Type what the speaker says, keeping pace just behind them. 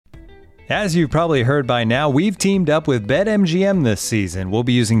As you've probably heard by now, we've teamed up with BetMGM this season. We'll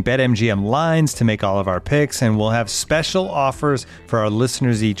be using BetMGM lines to make all of our picks, and we'll have special offers for our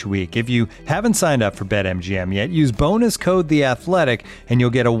listeners each week. If you haven't signed up for BetMGM yet, use bonus code The Athletic, and you'll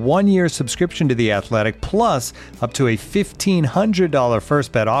get a 1-year subscription to The Athletic, plus up to a $1,500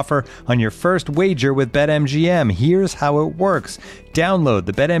 first bet offer on your first wager with BetMGM. Here's how it works. Download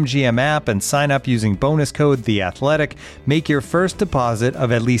the BetMGM app and sign up using bonus code The Athletic. Make your first deposit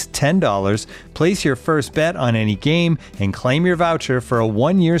of at least $10. Place your first bet on any game and claim your voucher for a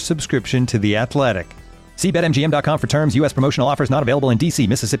 1-year subscription to The Athletic. See BetMGM.com for terms. U.S. promotional offers not available in D.C.,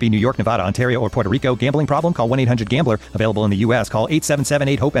 Mississippi, New York, Nevada, Ontario, or Puerto Rico. Gambling problem? Call 1-800-GAMBLER. Available in the U.S. Call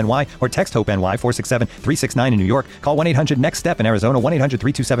 877-8-HOPE-NY or text HOPE-NY 467-369 in New York. Call 1-800-NEXT-STEP in Arizona.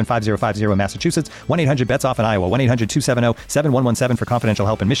 1-800-327-5050 in Massachusetts. 1-800-BETS-OFF in Iowa. 1-800-270-7117 for confidential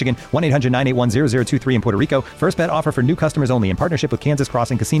help in Michigan. 1-800-981-0023 in Puerto Rico. First bet offer for new customers only in partnership with Kansas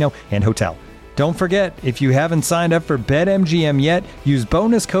Crossing Casino and Hotel. Don't forget, if you haven't signed up for BetMGM yet, use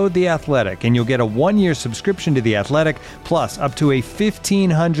bonus code The Athletic, and you'll get a 1-year subscription to The Athletic, plus up to a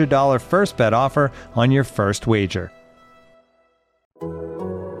 $1,500 first bet offer on your first wager.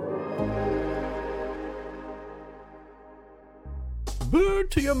 Bird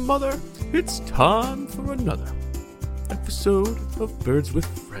to your mother, it's time for another episode of Birds with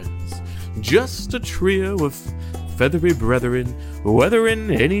Friends. Just a trio of feathery brethren,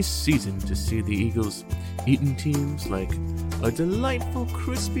 weathering any season to see the Eagles eating teams like a delightful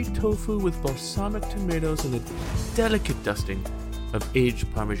crispy tofu with balsamic tomatoes and a delicate dusting of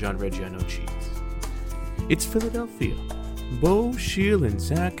aged Parmesan Reggiano cheese. It's Philadelphia. Bo, Sheil, and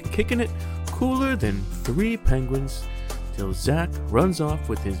Zach kicking it cooler than 3 penguins till Zach runs off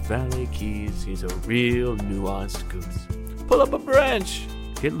with his valet keys. He's a real nuanced goose. Pull up a branch,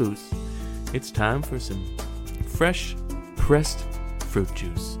 get loose. It's time for some fresh, pressed fruit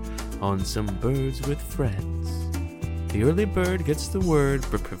juice on some Birds with Friends. The early bird gets the word,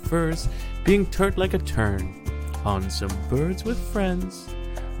 but prefers being turt like a tern. On some Birds with Friends,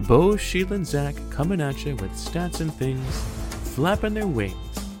 Bo, Sheila, and Zach coming at you with stats and things, flapping their wings.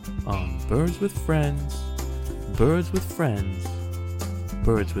 On Birds with Friends, Birds with Friends,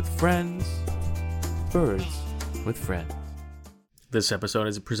 Birds with Friends, Birds with Friends. This episode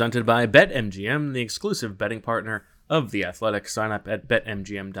is presented by BetMGM, the exclusive betting partner of The Athletic. Sign up at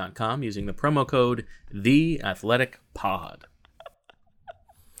BetMGM.com using the promo code TheAthleticPod.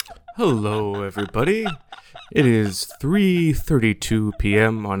 Hello, everybody. It is 3:32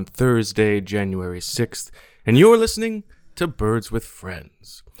 p.m. on Thursday, January 6th, and you're listening to Birds with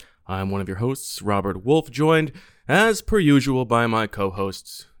Friends. I'm one of your hosts, Robert Wolf, joined, as per usual, by my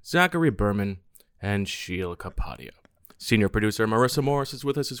co-hosts, Zachary Berman and Sheil Kapadia. Senior producer Marissa Morris is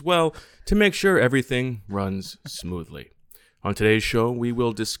with us as well to make sure everything runs smoothly. On today's show, we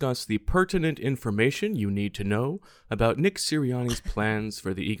will discuss the pertinent information you need to know about Nick Sirianni's plans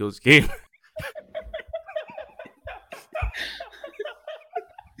for the Eagles game.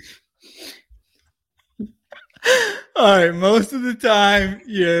 All right, most of the time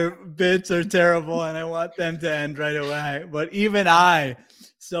your bits are terrible and I want them to end right away. But even I,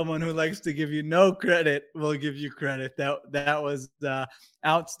 someone who likes to give you no credit, will give you credit. That was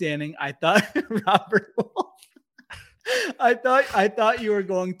outstanding. I thought Robert Wolf, I thought you were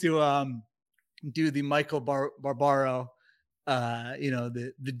going to do the Michael Barbaro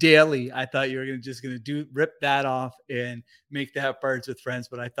the daily. I thought you were just going to rip that off and make that Birds with Friends,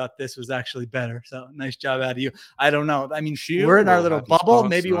 but I thought this was actually better. So nice job out of you. I don't know. I mean, we're in our little bubble.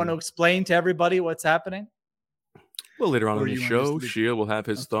 Maybe you want to explain to everybody what's happening. Well, later on in the show, Sheil will have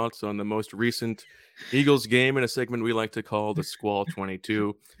his thoughts on the most recent Eagles game in a segment we like to call the Squall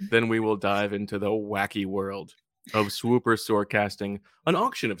 22. Then we will dive into the wacky world of swooper swordcasting, an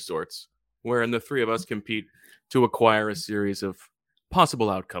auction of sorts, wherein the three of us compete to acquire a series of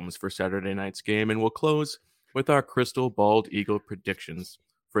possible outcomes for Saturday night's game, and we'll close with our crystal bald eagle predictions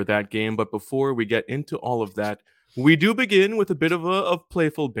for that game. But before we get into all of that, we do begin with a bit of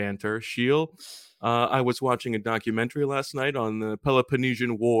playful banter. Sheil, I was watching a documentary last night on the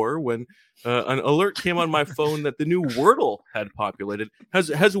Peloponnesian War when an alert came on my phone that the new Wordle had populated. Has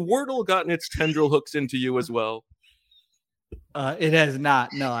Wordle gotten its tendril hooks into you as well? It has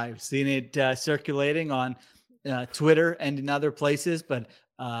not. No, I've seen it circulating on Twitter and in other places, but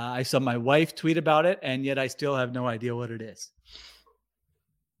I saw my wife tweet about it, and yet I still have no idea what it is.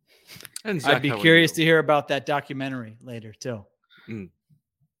 And Zach, I'd be curious to hear about that documentary later too.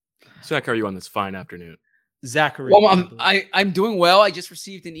 Zach, how are you on this fine afternoon? Zachary. Well, I'm doing well. I just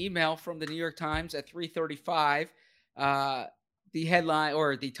received an email from the New York Times at 3:35. The headline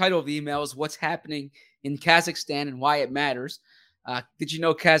or the title of the email is "What's Happening in Kazakhstan and Why It Matters." Did you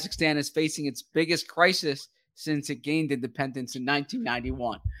know Kazakhstan is facing its biggest crisis since it gained independence in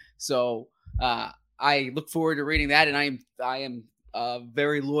 1991? So I look forward to reading that, and I am a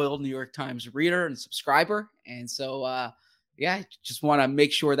very loyal New York Times reader and subscriber, and so I just want to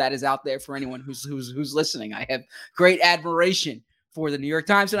make sure that is out there for anyone who's listening. I have great admiration for the New York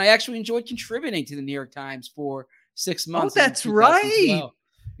Times, and I actually enjoyed contributing to the New York Times for 6 months. Oh, that's right.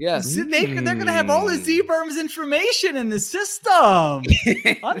 Yes. They're going to have all the Z-Berms information in the system.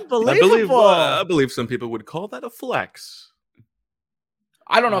 Unbelievable. I believe some people would call that a flex.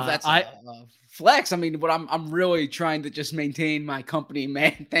 I don't know if that's a flex. I mean, but I'm really trying to just maintain my company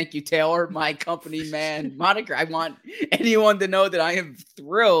man. Thank you, Taylor. My company man moniker. I want anyone to know that I am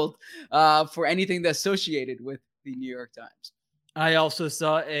thrilled for anything that's associated with the New York Times. I also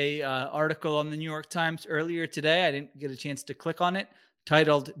saw a article on the New York Times earlier today. I didn't get a chance to click on it.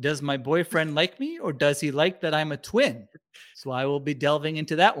 Titled, "Does my boyfriend like me, or does he like that I'm a twin?" So I will be delving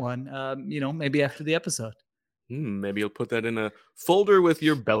into that one, maybe after the episode. Maybe you'll put that in a folder with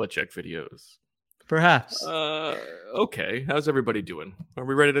your Belichick videos. Perhaps. Okay. How's everybody doing? Are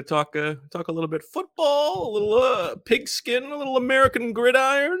we ready to talk a little bit football, a little pigskin, a little American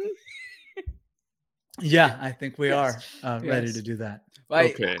gridiron? Yeah, I think we are ready to do that.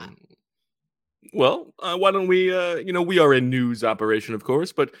 Okay. Well, why don't we, we are a news operation, of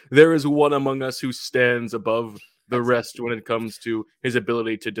course, but there is one among us who stands above the rest when it comes to his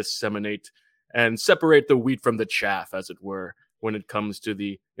ability to disseminate and separate the wheat from the chaff, as it were, when it comes to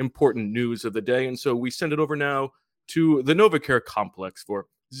the important news of the day. And so we send it over now to the NovaCare complex for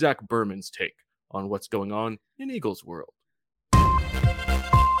Zach Berman's take on what's going on in Eagles world.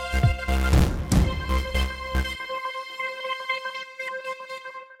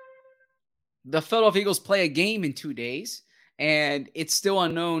 The Philadelphia Eagles play a game in 2 days, and it's still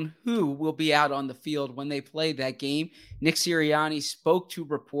unknown who will be out on the field when they play that game. Nick Sirianni spoke to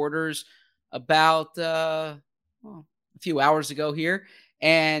reporters about a few hours ago here,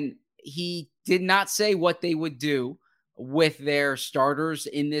 and he did not say what they would do with their starters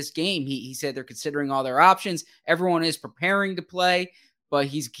in this game. He said they're considering all their options. Everyone is preparing to play, but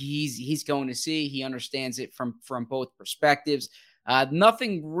he's going to see. He understands it from both perspectives.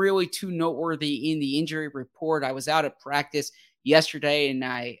 Nothing really too noteworthy in the injury report. I was out at practice yesterday, and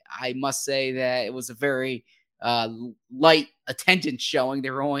I must say that it was a very light attendance showing.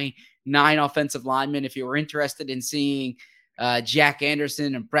 There were only 9 offensive linemen. If you were interested in seeing Jack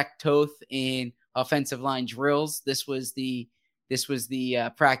Anderson and Breck Toth in offensive line drills, this was the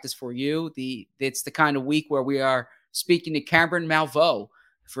practice for you. It's the kind of week where we are speaking to Cameron Malveaux.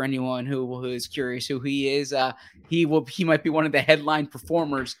 For anyone who is curious who he is, he might be one of the headline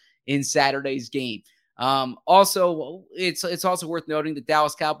performers in Saturday's game. Also, it's also worth noting the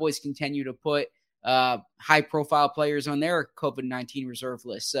Dallas Cowboys continue to put high-profile players on their COVID-19 reserve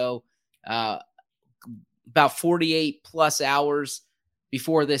list. So about 48 plus hours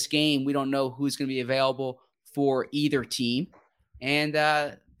before this game, we don't know who's going to be available for either team, and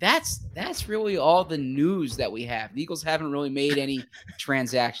that's really all the news that we have. The Eagles haven't really made any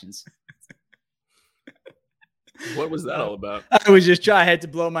transactions. What was that all about? I had to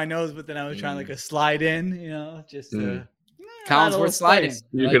blow my nose, but then I was trying like a slide in, just Collinsworth sliding.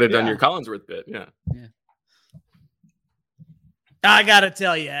 You could have done your Collinsworth bit. Yeah. I got to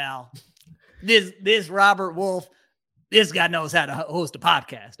tell you, Al, this Robert Wolf, this guy knows how to host a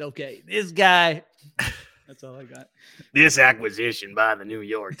podcast. Okay. This guy, that's all I got. This acquisition by the New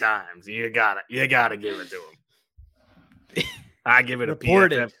York Times, you gotta give it to him. I give it a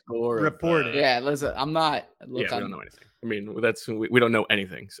PFF score. Reported. Yeah, listen, I'm not. Look, we don't know anything. I mean, we don't know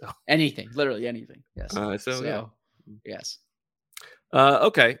anything. So anything, literally anything. Yes. Yes.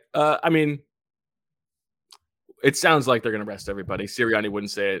 Okay. I mean, it sounds like they're going to rest everybody. Sirianni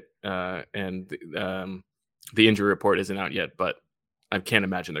wouldn't say it, and the injury report isn't out yet, but I can't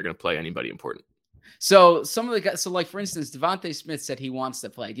imagine they're going to play anybody important. So some of the guys, like for instance, Devontae Smith said he wants to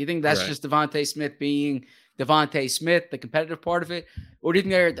play. Do you think that's just Devontae Smith being Devontae Smith, the competitive part of it, or do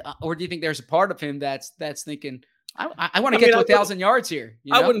you think there's a part of him that's thinking, I want to get to 1,000 yards here?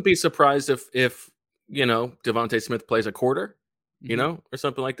 I wouldn't be surprised if Devontae Smith plays a quarter, or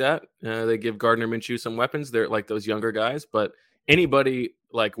something like that. They give Gardner Minshew some weapons. They're like those younger guys, but anybody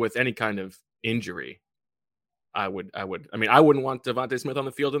like with any kind of injury, I wouldn't want Devontae Smith on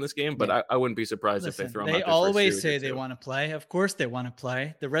the field in this game, but I wouldn't be surprised if they throw him out there. They always say they want to play. Of course they want to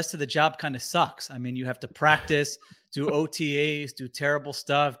play. The rest of the job kind of sucks. I mean, you have to practice, do OTAs, do terrible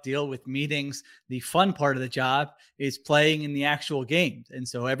stuff, deal with meetings. The fun part of the job is playing in the actual games. And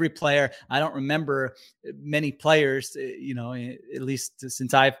so every player, I don't remember many players, at least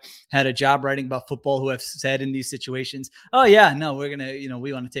since I've had a job writing about football, who have said in these situations, oh yeah, no, we're going to,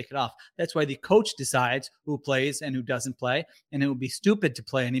 we want to take it off. That's why the coach decides who plays and who doesn't play. And it would be stupid to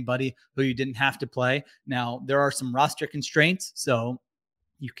play anybody who you didn't have to play. Now, there are some roster constraints, so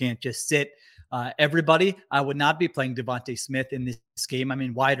you can't just sit everybody. I would not be playing Devontae Smith in this game. I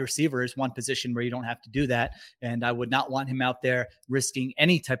mean, wide receiver is one position where you don't have to do that. And I would not want him out there risking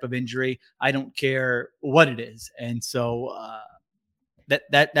any type of injury. I don't care what it is. And so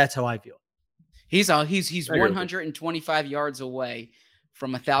that's how I feel. He's 125 yards away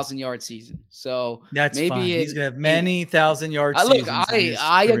from 1,000-yard season. So that's maybe fine. He's gonna have many 1,000-yard seasons. Look,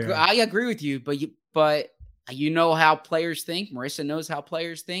 I agree with you, but you know how players think. Marissa knows how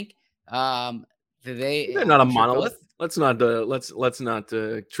players think. They're not a monolith. Let's not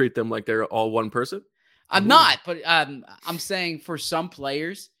treat them like they're all one person. I'm not, but I'm saying for some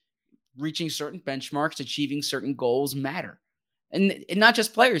players, reaching certain benchmarks, achieving certain goals matter, and not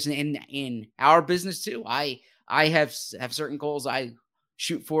just players. In our business too, I have certain goals I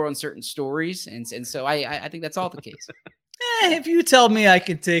shoot for on certain stories, and so I think that's all the case. If you tell me I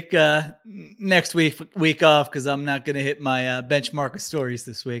can take next week off because I'm not going to hit my benchmark of stories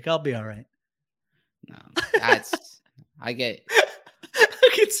this week, I'll be all right. No, I get.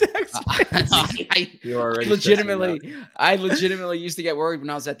 Look at Zach's I legitimately used to get worried when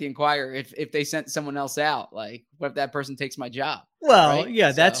I was at the Inquirer if they sent someone else out. Like, what if that person takes my job? Well, right?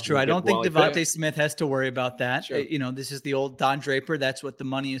 Yeah, that's true. I don't think Devontae Smith has to worry about that. Sure. This is the old Don Draper. That's what the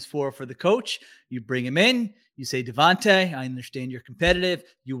money is for the coach. You bring him in. You say, Devontae, I understand you're competitive.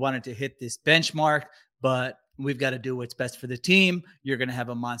 You wanted to hit this benchmark, but we've got to do what's best for the team. You're going to have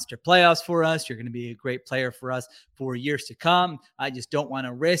a monster playoffs for us. You're going to be a great player for us for years to come. I just don't want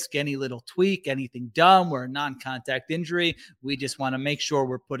to risk any little tweak, anything dumb or a non-contact injury. We just want to make sure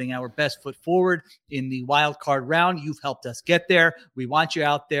we're putting our best foot forward in the wild card round. You've helped us get there. We want you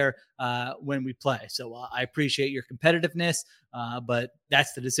out there when we play. So I appreciate your competitiveness, but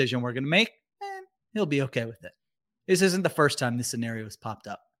that's the decision we're going to make. And he'll be okay with it. This isn't the first time this scenario has popped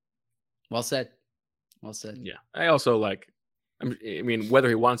up. Well said. Well said. Yeah. I also whether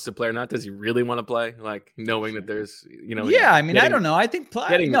he wants to play or not, does he really want to play? Like, knowing that there's, Yeah, I don't know. I think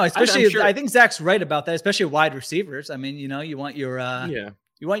I think Zach's right about that, especially wide receivers. I mean, you want your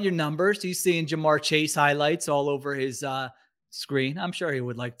you want your numbers. He's seeing Jamar Chase highlights all over his screen. I'm sure he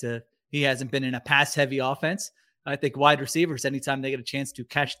would like to. He hasn't been in a pass-heavy offense. I think wide receivers, anytime they get a chance to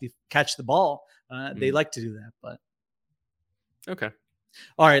catch the ball, they like to do that. But okay.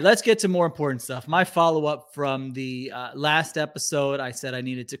 All right, let's get to more important stuff. My follow-up from the last episode, I said I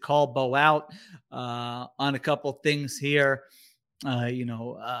needed to call Bo out on a couple things here.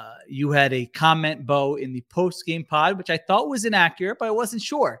 You had a comment, Bo, in the post-game pod, which I thought was inaccurate, but I wasn't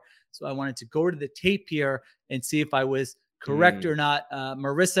sure. So I wanted to go to the tape here and see if I was correct or not.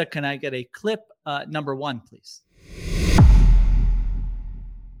 Marissa, can I get a clip number 1, please?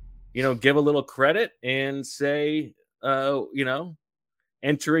 Give a little credit and say,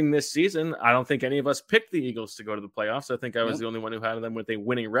 entering this season, I don't think any of us picked the Eagles to go to the playoffs. I think I was the only one who had them with a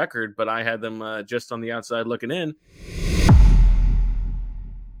winning record, but I had them just on the outside looking in.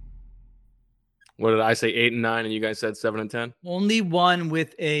 What did I say? 8-9, and you guys said 7-10? Only one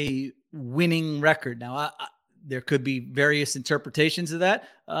with a winning record. Now, there could be various interpretations of that.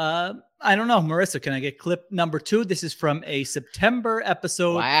 I don't know. Marissa, can I get clip number 2? This is from a September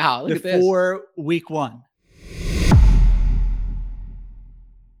episode. Wow, look before at this. Week 1.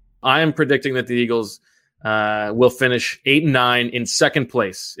 I am predicting that the Eagles will finish 8-9 in second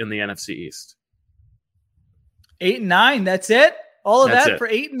place in the NFC East. 8-9. That's it? All of that for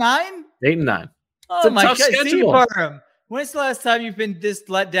 8-9? 8-9. Oh my God. Z-Burm. When's the last time you've been this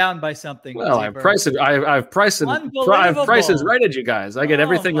let down by something? Well, I've priced it right at you guys. I get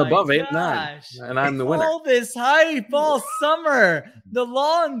everything above 8-9, and I'm the winner. All this hype all summer, the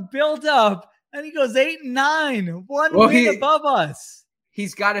long build up, and he goes 8-9, one win above us.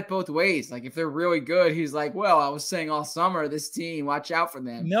 He's got it both ways. Like, if they're really good, he's like, well, I was saying all summer, this team, watch out for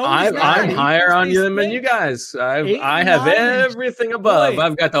them. No, I'm higher on you than you guys. I have everything above.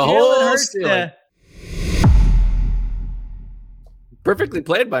 I've got the whole ceiling. Perfectly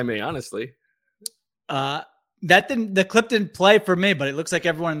played by me, honestly. The clip didn't play for me, but it looks like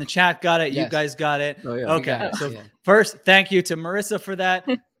everyone in the chat got it. Yes. You guys got it. Oh, yeah. Okay. First, thank you to Marissa for that.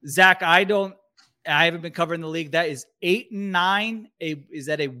 Zach, I haven't been covering the league. That is 8-9. Is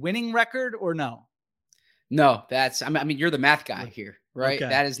that a winning record or no? No, you're the math guy here. right? Okay.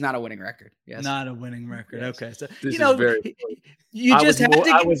 That is not a winning record. Yes. Not a winning record. Yes. Okay. So, This you know, is very you just had wrong to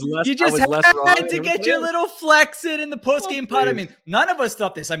than get everybody your else. little flex in the post game pod. I please. mean, none of us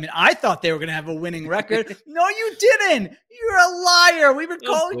thought this. I mean, I thought they were going to have a winning record. No, you didn't. You're a liar. We please.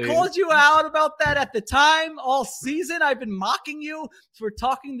 called you out about that at the time all season. I've been mocking you for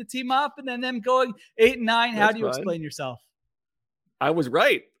talking the team up and then them going 8-9. How That's do you fine. explain yourself? I was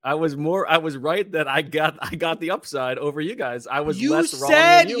right. I was right that I got the upside over you guys. I was You less wrong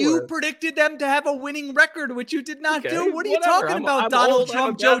said than you were. predicted them to have a winning record, which you did not Okay, do. What are you whatever. talking I'm about, Donald old, I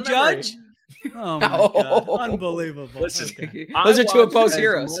have a Trump, Joe bad memory. Judge? Oh my God. Unbelievable. Listen, Okay. Those are two watch opposed as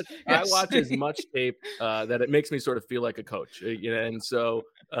heroes. much- Yes. I watch as much tape that it makes me sort of feel like a coach, and so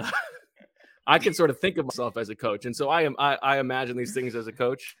I can sort of think of myself as a coach, and so I imagine these things as a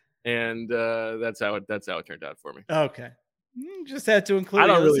coach, and that's how it turned out for me. Okay. Just had to include. I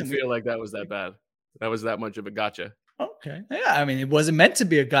don't really Listen, feel like that was that bad. That was that much of a gotcha. Okay. Yeah. I mean, it wasn't meant to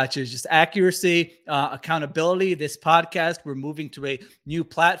be a gotcha. It's just accuracy, accountability. This podcast, we're moving to a new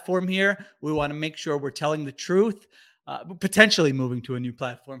platform here. We want to make sure we're telling the truth. Potentially moving to a new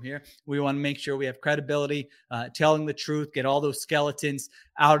platform here. We want to make sure we have credibility, telling the truth, get all those skeletons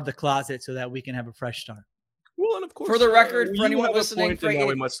out of the closet so that we can have a fresh start. Well, and of course, For the record, for you anyone have a listening, point, and now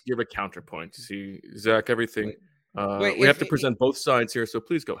we must give a counterpoint. See, Zach, everything. Wait, we have to present both sides here, so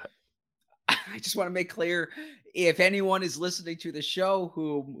please go ahead. I just want to make clear, if anyone is listening to the show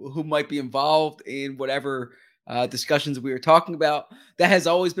who might be involved in whatever discussions we were talking about, that has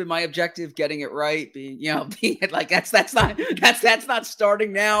always been my objective, getting it right, being like that's not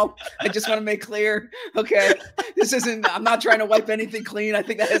starting now. I just want to make clear. Okay. I'm not trying to wipe anything clean. I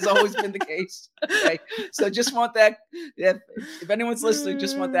think that has always been the case. Okay. So just want that. If anyone's listening,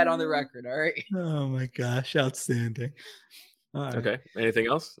 just want that on the record. All right. Oh my gosh. Outstanding. All right. Okay. Anything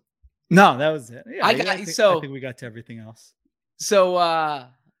else? No, that was it. Yeah, I think we got to everything else. So, all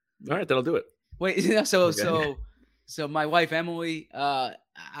right, that'll do it. wait, so my wife, Emily, I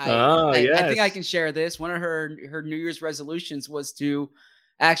think I can share this. One of her New Year's resolutions was to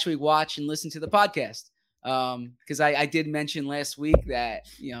actually watch and listen to the podcast. Because I did mention last week that,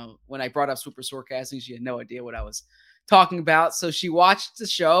 when I brought up Super Swordcasting, she had no idea what I was talking about. So she watched the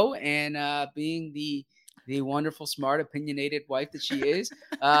show, and being the wonderful, smart, opinionated wife that she is,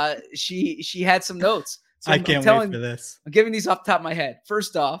 she had some notes. So I can't wait for this. I'm giving these off the top of my head.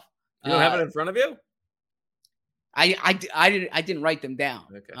 First off, You don't have it in front of you? I didn't write them down.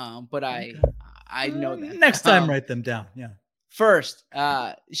 Okay. But I know that. Next time, write them down. Yeah. First,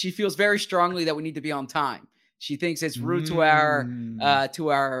 she feels very strongly that we need to be on time. She thinks it's rude to our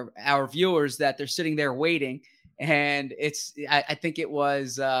viewers that they're sitting there waiting. And I think it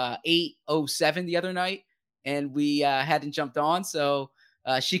was 8:07 the other night, and we hadn't jumped on. So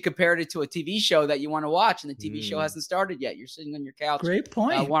she compared it to a TV show that you want to watch, and the TV show hasn't started yet. You're sitting on your couch, Great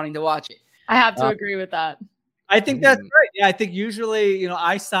point. wanting to watch it. I have to agree with that. I think that's right. Yeah, I think usually,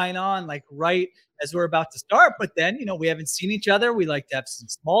 I sign on like right as we're about to start, but then, we haven't seen each other. We like to have some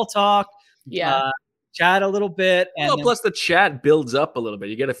small talk, chat a little bit. And Plus the chat builds up a little bit.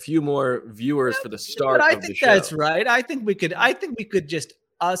 You get a few more viewers for the start but I of the think show. that's right. I think we could just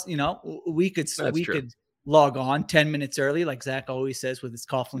we could log on 10 minutes early, like Zach always says with his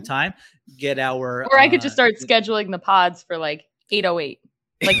Coughlin time, get our, or I could just start scheduling the pods for like 8:08.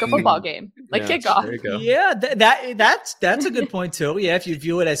 Like a football game, like kickoff. There you go. Yeah, that's a good point too. Yeah, if you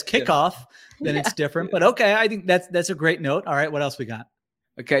view it as kickoff, then it's different. But okay, I think that's a great note. All right, what else we got?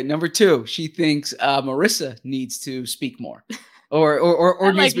 Okay, number 2, she thinks Marissa needs to speak more,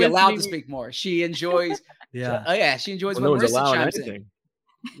 or needs to be allowed to speak more. She enjoys. She enjoys when Marissa chimes in.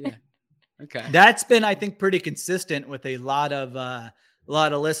 Yeah. Okay. That's been, I think, pretty consistent with a lot of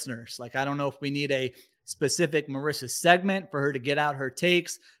listeners. Like, I don't know if we need a specific Marissa segment for her to get out her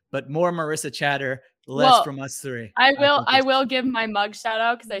takes, but more Marissa chatter, less from us three. I will give my mug shout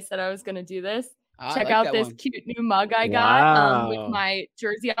out because I said I was going to do this. Check out this cute new mug I got with my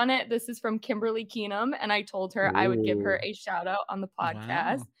jersey on it. This is from Kimberly Keenum, and I told her I would give her a shout out on the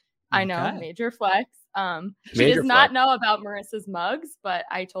podcast. Wow. I know, major flex. She does not know about Marissa's mugs, but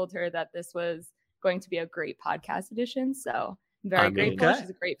I told her that this was going to be a great podcast edition. So I'm very grateful. She's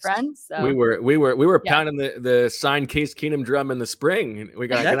a great friend. So we were pounding the signed Case Keenum drum in the spring. We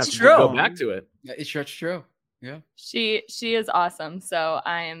got to go back to it. Yeah, it's true. Yeah, she is awesome. So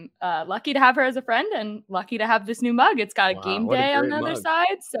I am lucky to have her as a friend and lucky to have this new mug. It's got a game day on the other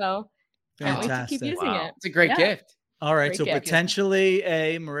side, so can't wait to keep using it. It's a great gift. All right, so potentially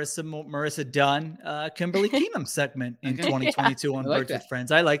a Marissa Dunn, Kimberly Keenum segment in 2022 on Birds with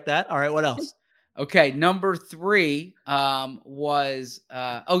Friends. I like that. All right, what else? Okay, number 3 was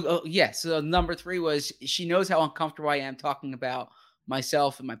So number 3 was she knows how uncomfortable I am talking about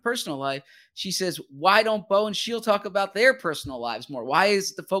myself and my personal life. She says, why don't Bo and Sheil talk about their personal lives more? Why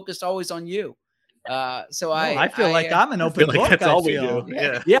is the focus always on you? I feel like I'm an open book. That's all we feel. do.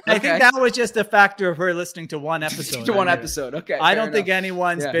 Yeah. Yeah. I think that was just a factor of her listening to one episode. Episode. Okay. I don't think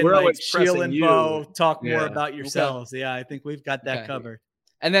anyone's been like Sheil and Bo talk more about yourselves. Okay. Yeah. I think we've got that covered.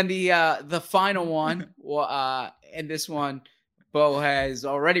 And then the final one, and this one, Bo has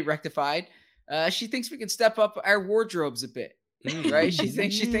already rectified. She thinks we can step up our wardrobes a bit. Right? She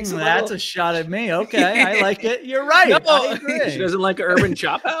thinks that's a shot at me. Okay. I like it. You're right. No, I agree. She doesn't like an urban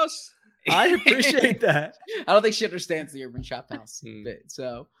chop house. I appreciate that. I don't think she understands the urban chop house bit.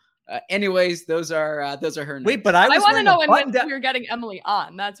 So, anyways, those are her notes. Wait, but I want to know when you're getting Emily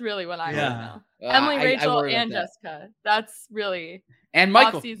on. That's really what I want to know. Emily, Rachel, and Jessica. That's really and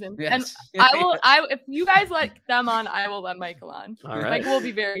Michael season. Yes. And if you guys let them on, I will let Michael on. All right. Michael will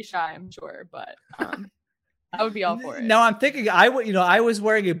be very shy, I'm sure, but I would be all for it. No, I'm thinking I was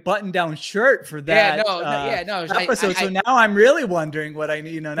wearing a button-down shirt for that. Episode. So now I'm really wondering what I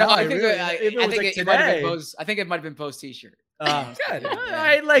need. I think it might have been Bo's t-shirt. Good.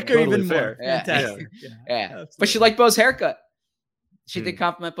 I like her even more. Fantastic. Yeah. But she liked Bo's haircut. She did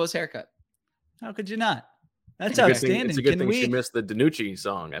compliment Bo's haircut. How could you not? That's outstanding. It's a good thing she missed the DiNucci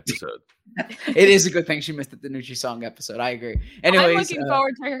song episode. It is a good thing she missed the DiNucci song episode. I agree. Anyways, I'm looking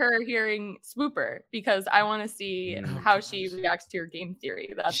forward to her hearing Swooper because I want to see how she reacts to your game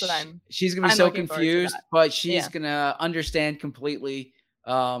theory. That's what She's gonna be so confused, but she's gonna understand completely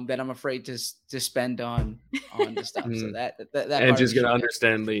that I'm afraid to spend on the stuff. So that and she's gonna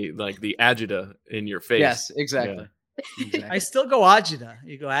understand the agita in your face. Yes, exactly. Yeah. Exactly. I still go agita.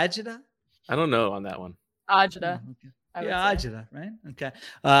 You go agita? I don't know on that one. Agita. Agita, right? Okay.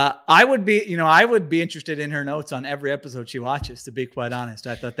 I would be interested in her notes on every episode she watches, to be quite honest.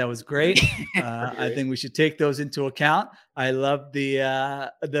 I thought that was great. I think we should take those into account. I love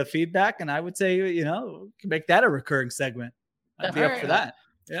the feedback, and I would say, make that a recurring segment. I'd be up for that.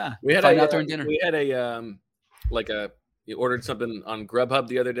 Yeah. We had you ordered something on Grubhub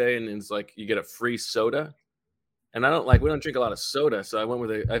the other day, and it's like you get a free soda. And we don't drink a lot of soda, so I went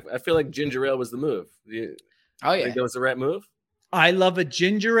with I feel like ginger ale was the move. Think that was the right move? I love a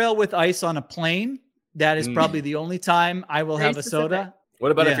ginger ale with ice on a plane. That is probably the only time I will have a soda.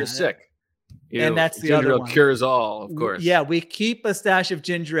 What about if you're sick? That's the other one. Ginger ale cures all, of course. Yeah, we keep a stash of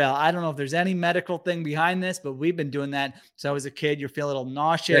ginger ale. I don't know if there's any medical thing behind this, but we've been doing that. So I was a kid. You're feeling a little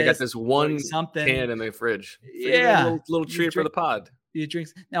nauseous. I got this one can in the fridge. Yeah. Little treat for the pod. You drink.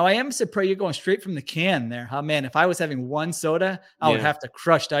 Now I am surprised you're going straight from the can there. Oh man, if I was having one soda, I would have to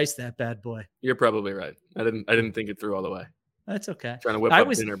crushed ice that bad boy. You're probably right. I didn't think it through all the way. That's okay. Trying to whip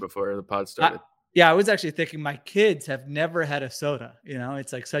up dinner before the pod started. I was actually thinking my kids have never had a soda.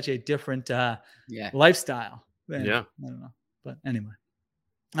 It's like such a different lifestyle. I don't know. But anyway.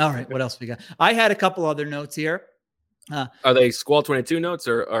 All right. What else we got? I had a couple other notes here. Are they Squall 22 notes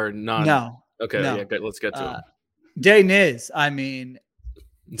or not? No. Okay. No. Yeah. Good. Let's get to them. Deniz, I mean,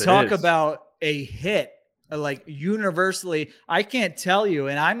 talk about a hit, like universally. I can't tell you,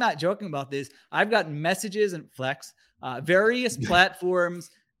 and I'm not joking about this. I've gotten messages and Flex, various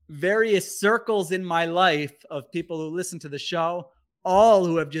platforms, various circles in my life of people who listen to the show, all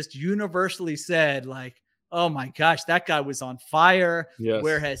who have just universally said, like, oh my gosh, that guy was on fire. Yes.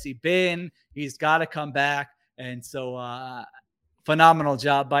 Where has he been? He's got to come back. And so, phenomenal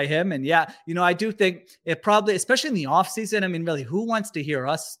job by him. And I do think it probably, especially in the off season, I mean, really, who wants to hear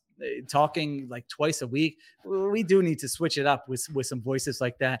us talking like twice a week? We do need to switch it up with some voices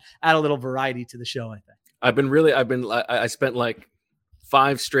like that, add a little variety to the show. I think I spent like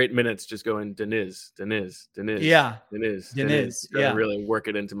 5 straight minutes just going Deniz. Yeah. Deniz. Yeah. Really work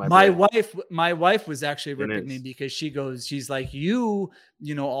it into my brain. My wife was actually ripping me because she's like, you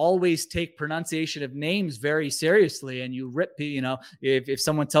always take pronunciation of names very seriously, and you rip, if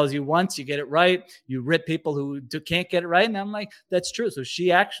someone tells you once, you get it right. You rip people who can't get it right. And I'm like, that's true. So she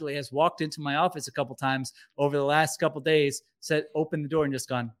actually has walked into my office a couple times over the last couple of days, opened the door and just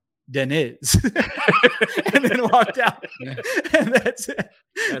gone, Deniz, and then walked out. And that's it.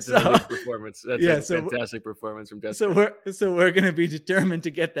 That's an elite performance. That's a fantastic performance from Jessica. So we're going to be determined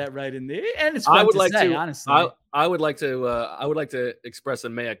to get that right in the. And it's fun honestly. I would like to express a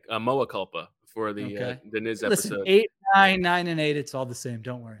moa culpa for the Deniz episode. 8, 9, 9, and 8. It's all the same.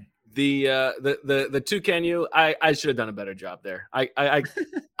 Don't worry. The Toucan you, I should have done a better job there. I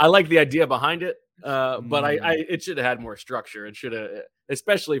like the idea behind it. But it should have had more structure. It should have,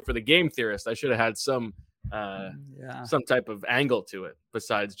 especially for the game theorist, I should have had some type of angle to it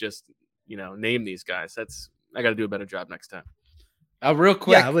besides just, name these guys. I got to do a better job next time. Real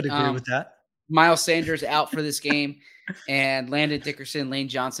quick. Yeah, I would agree with that. Miles Sanders out for this game, and Landon Dickerson, Lane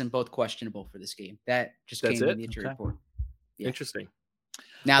Johnson, both questionable for this game. That just came in the injury report. Yeah. Interesting.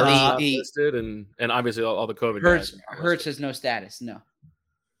 Now listed and obviously all the COVID Hurts has no status. No,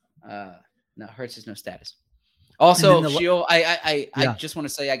 Hurts has no status. Also, Sheil, I just want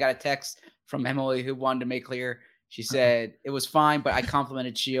to say I got a text from Emily who wanted to make clear. She said it was fine, but I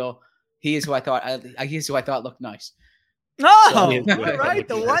complimented Sheil. He is who I thought looked nice. Oh, right.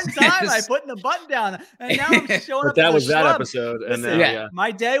 The one time I put the button down, and now I'm showing up. That was that episode, and Listen,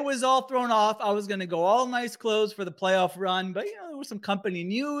 my day was all thrown off. I was going to go all nice clothes for the playoff run, but there was some company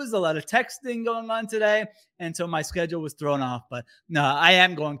news, a lot of texting going on today, and so my schedule was thrown off. But no, I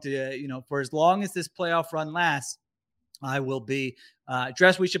am going to, for as long as this playoff run lasts, I will be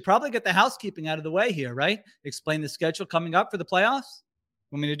dressed. We should probably get the housekeeping out of the way here, right? Explain the schedule coming up for the playoffs.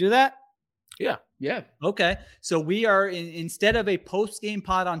 Want me to do that? Yeah. Okay. So we are instead of a post-game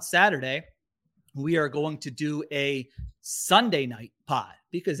pod on Saturday, we are going to do a Sunday night pod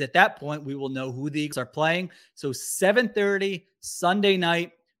because at that point we will know who the Eagles are playing. So 7:30 Sunday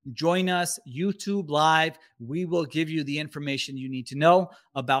night, join us, YouTube Live. We will give you the information you need to know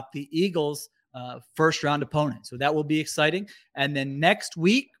about the Eagles' first round opponent. So that will be exciting. And then next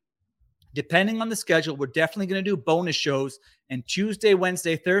week, depending on the schedule, we're definitely going to do bonus shows. And Tuesday,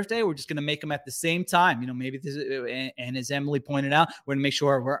 Wednesday, Thursday, we're just going to make them at the same time. Maybe this is, and as Emily pointed out, we're going to make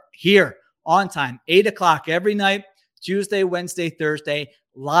sure we're here on time, 8 o'clock every night, Tuesday, Wednesday, Thursday,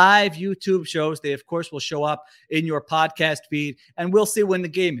 live YouTube shows. They, of course, will show up in your podcast feed, and we'll see when the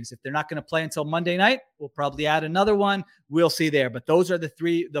game is. If they're not going to play until Monday night, we'll probably add another one. We'll see there. But those are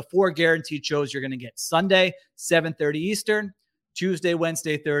the four guaranteed shows you're going to get. Sunday, 7:30 Eastern, Tuesday,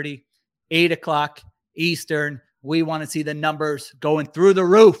 Wednesday, 8 o'clock Eastern. We want to see the numbers going through the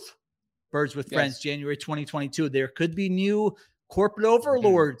roof. Birds with Friends, January 2022. There could be new corporate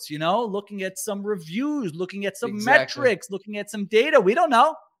overlords, looking at some reviews, looking at some metrics, looking at some data. We don't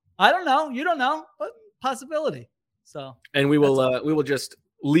know. I don't know. You don't know, but possibility. So, and we will just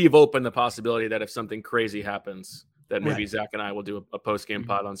leave open the possibility that if something crazy happens, that maybe Zach and I will do a post game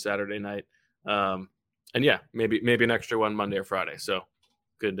pod on Saturday night. And maybe an extra one Monday or Friday. So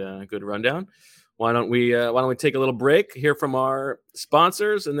good rundown. Why don't we take a little break, hear from our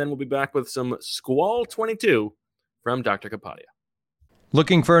sponsors, and then we'll be back with some Squall 22 from Dr. Kapadia.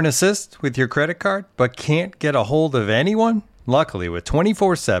 Looking for an assist with your credit card, but can't get a hold of anyone? Luckily, with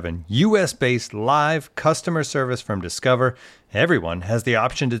 24/7 U.S.-based live customer service from Discover, everyone has the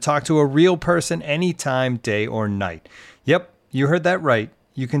option to talk to a real person anytime, day or night. Yep, you heard that right.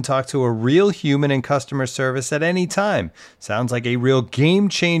 You can talk to a real human in customer service at any time. Sounds like a real game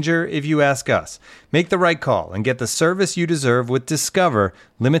changer if you ask us. Make the right call and get the service you deserve with Discover.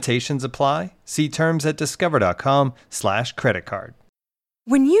 Limitations apply. See terms at discover.com/creditcard.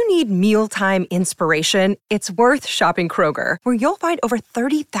 When you need mealtime inspiration, it's worth shopping Kroger, where you'll find over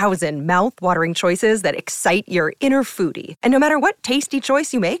 30,000 mouth-watering choices that excite your inner foodie. And no matter what tasty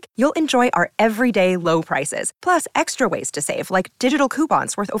choice you make, you'll enjoy our everyday low prices, plus extra ways to save, like digital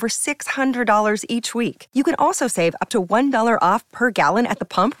coupons worth over $600 each week. You can also save up to $1 off per gallon at the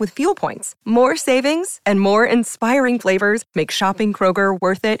pump with fuel points. More savings and more inspiring flavors make shopping Kroger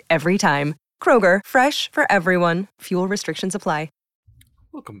worth it every time. Kroger, fresh for everyone. Fuel restrictions apply.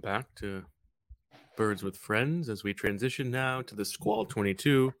 Welcome back to Birds with Friends as we transition now to the Squall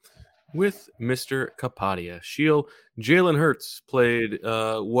 22 with Mr. Kapadia. Sheil, Jalen Hurts played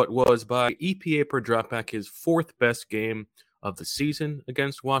what was by EPA per dropback his fourth best game of the season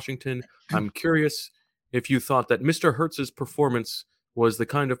against Washington. I'm curious if you thought that Mr. Hurts's performance was the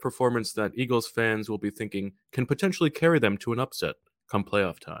kind of performance that Eagles fans will be thinking can potentially carry them to an upset come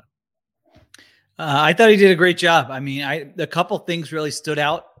playoff time. I thought he did a great job. I mean, a couple things really stood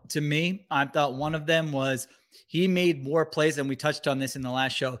out to me. I thought one of them was he made more plays, and we touched on this in the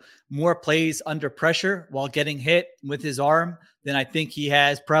last show, more plays under pressure while getting hit with his arm than I think he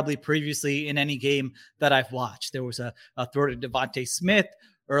has probably previously in any game that I've watched. There was a throw to Devontae Smith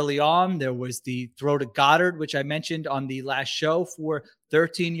early on. There was the throw to Goddard, which I mentioned on the last show for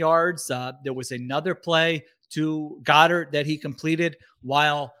 13 yards. There was another play to Goddard that he completed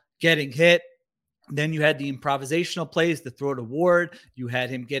while getting hit. Then you had the improvisational plays, the throw to Ward. You had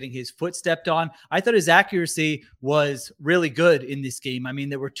him getting his foot stepped on. I thought his accuracy was really good in this game. I mean,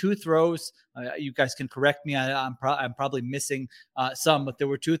 there were two throws. You guys can correct me. I'm probably missing some, but there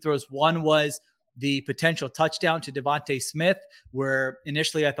were two throws. One was the potential touchdown to Devontae Smith, where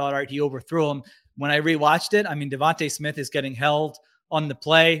initially I thought, all right, he overthrew him. When I rewatched it, I mean, Devontae Smith is getting held on the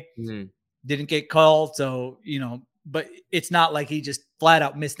play. Didn't get called. So, but it's not like he just flat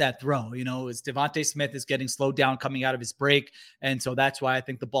out missed that throw. It's Devontae Smith is getting slowed down coming out of his break. And so that's why I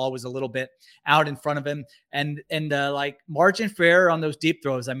think the ball was a little bit out in front of him. And like margin for error on those deep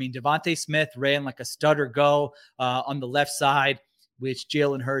throws. I mean, Devontae Smith ran like a stutter go on the left side, which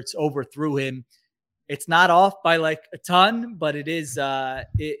Jalen Hurts overthrew him. It's not off by like a ton, but it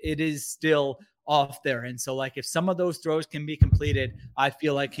is still off there. And so like if some of those throws can be completed, I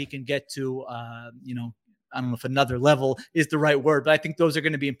feel like he can get to I don't know if another level is the right word, but I think those are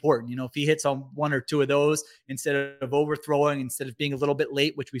going to be important. If he hits on one or two of those instead of overthrowing, instead of being a little bit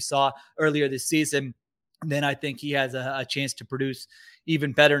late, which we saw earlier this season, then I think he has a chance to produce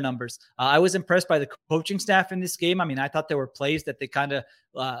even better numbers. I was impressed by the coaching staff in this game. I mean, I thought there were plays that they kind of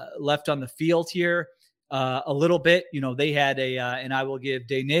left on the field here a little bit. They had and I will give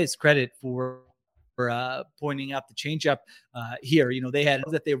Deniz credit for pointing out the changeup here. They had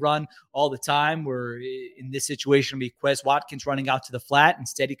that they run all the time, where in this situation would be Quez Watkins running out to the flat.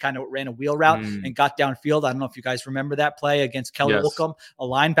 Instead, he kind of ran a wheel route and got downfield. I don't know if you guys remember that play against Kelly Holcomb, a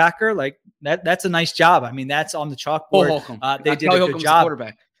linebacker. Like that's a nice job. I mean, that's on the chalkboard. They did a good job.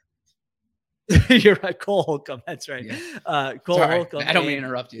 Quarterback. You're right, Cole Holcomb. That's right. Yeah. Cole Holcomb. I don't mean to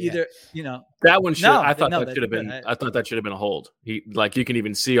interrupt you. Either, that one should. I thought that should have been. I thought that should have been a hold. He you can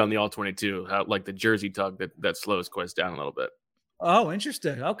even see on the all-22 how like the jersey tug that slows Quez down a little bit. Oh,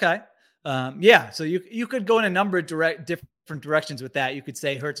 interesting. Okay. Yeah. So you could go in a number of different directions with that. You could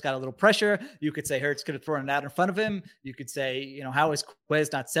say Hurts got a little pressure. You could say Hurts could have thrown it out in front of him. You could say, how is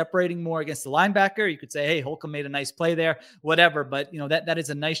Quez not separating more against the linebacker? You could say, hey, Holcomb made a nice play there, whatever. But, that is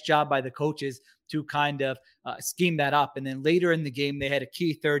a nice job by the coaches to kind of scheme that up. And then later in the game, they had a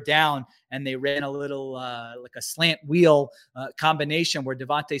key third down and they ran a little like a slant wheel combination where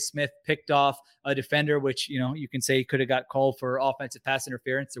Devontae Smith picked off a defender, which, you can say he could have got called for offensive pass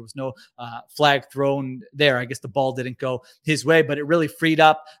interference. There was no flag thrown there. I guess the ball didn't go his way, but it really freed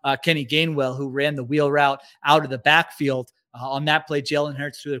up Kenny Gainwell, who ran the wheel route out of the backfield. On that play, Jalen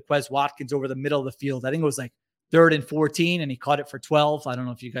Hurts threw to Quez Watkins over the middle of the field. I think it was like 3rd and 14, and he caught it for 12. I don't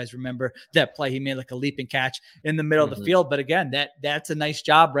know if you guys remember that play. He made like a leaping catch in the middle of the field. But again, that's a nice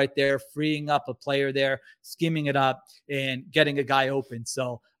job right there, freeing up a player there, scheming it up, and getting a guy open.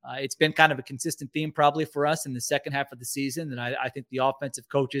 So it's been kind of a consistent theme probably for us in the second half of the season. And I think the offensive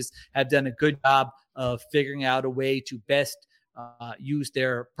coaches have done a good job of figuring out a way to best use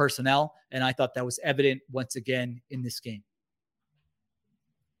their personnel. And I thought that was evident once again in this game.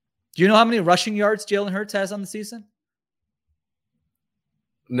 Do you know how many rushing yards Jalen Hurts has on the season?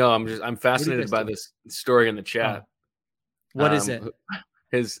 No, I'm fascinated by this story in the chat. What is it?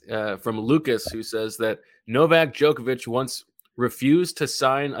 His from Lucas, who says that Novak Djokovic once refused to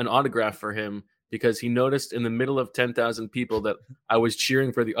sign an autograph for him because he noticed in the middle of 10,000 people that I was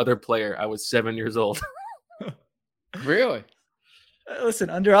cheering for the other player. I was 7 years old. Really? Listen,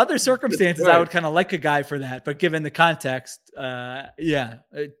 under other circumstances, I would kind of like a guy for that, but given the context,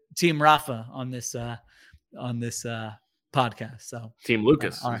 Team Rafa on this podcast. So Team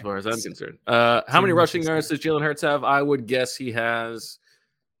Lucas, as far as I'm concerned. How many rushing yards does Jalen Hurts have? I would guess he has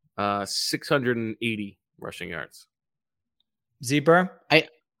 680 rushing yards. Z-Burr?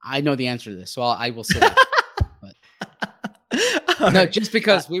 I know the answer to this, so I will sit up. No, just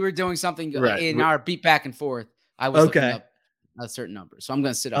because we were doing something in our beat back and forth, I was looking up a certain number. So I'm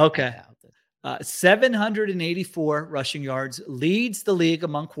going to sit up. Okay. 784 rushing yards, leads the league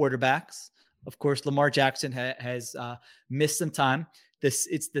among quarterbacks. Of course, Lamar Jackson has missed some time.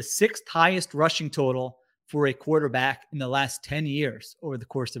 It's the 6th highest rushing total for a quarterback in the last 10 years over the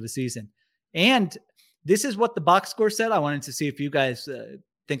course of a season. And this is what the box score said. I wanted to see if you guys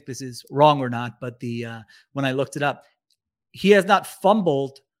think this is wrong or not. But when I looked it up, he has not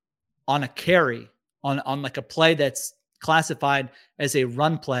fumbled on a carry on like a play that's classified as a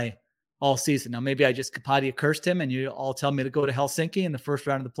run play all season. Now, maybe I just Kapadia cursed him and you all tell me to go to Helsinki in the first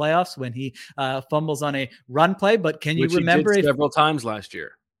round of the playoffs when he fumbles on a run play. But can you remember several times last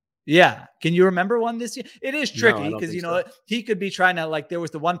year? Yeah. Can you remember one this year? It is tricky because, he could be trying to there was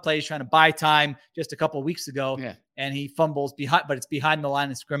the one play he's trying to buy time just a couple of weeks ago and he fumbles behind, but it's behind the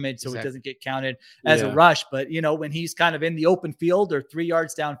line of scrimmage. So it doesn't get counted as a rush. But, when he's kind of in the open field or 3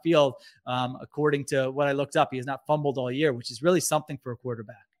 yards downfield, according to what I looked up, he has not fumbled all year, which is really something for a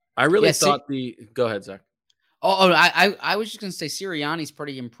quarterback. I really thought go ahead, Zach. I was just going to say Sirianni's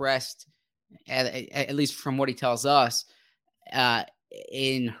pretty impressed, at least from what he tells us,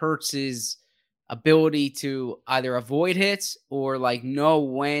 in Hurts's ability to either avoid hits or know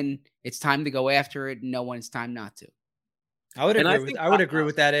when it's time to go after it and know when it's time not to. I would agree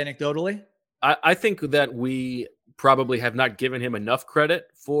with that anecdotally. I think that we probably have not given him enough credit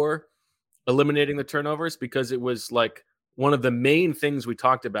for eliminating the turnovers, because it was like one of the main things we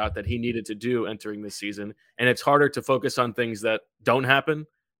talked about that he needed to do entering this season. And it's harder to focus on things that don't happen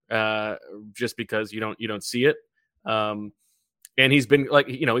just because you don't see it. And he's been like,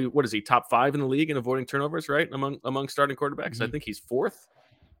 what is he, top 5 in the league in avoiding turnovers, right? Among starting quarterbacks. Mm-hmm. I think he's 4th.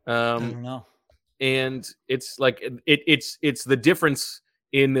 I don't know. And it's like, it's the difference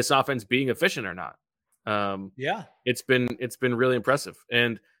in this offense being efficient or not. Yeah, it's been really impressive.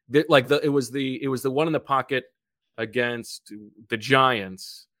 And it was the one in the pocket against the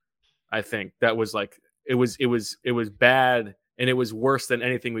Giants, I think, that was like, it was bad, and it was worse than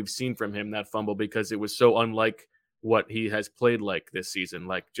anything we've seen from him, that fumble, because it was so unlike what he has played like this season,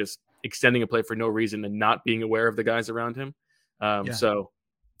 like just extending a play for no reason and not being aware of the guys around him. So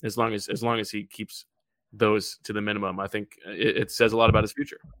as long as he keeps those to the minimum, I think it says a lot about his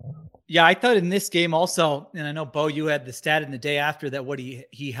future. Yeah, I thought in this game also, and I know, Bo, you had the stat in the day after that, what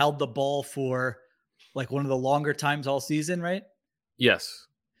he held the ball for like one of the longer times all season, right? Yes.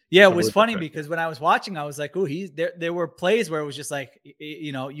 Yeah, it was funny because when I was watching, I was like, "Oh, there were plays where it was just like,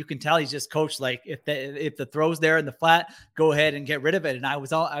 you can tell he's just coached. Like if the throw's there in the flat, go ahead and get rid of it." And I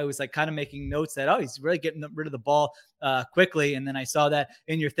was like kind of making notes that, he's really getting rid of the ball quickly. And then I saw that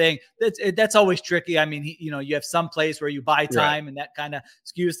in your thing. That's always tricky. I mean, you have some plays where you buy time, and that kind of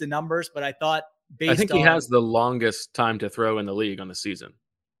skews the numbers. But I thought I think he has the longest time to throw in the league on the season.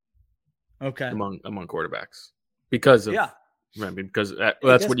 Okay, among quarterbacks because of Right, because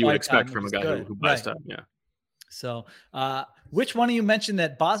that's what you would expect from a guy who buys time. Yeah. So, which one of you mentioned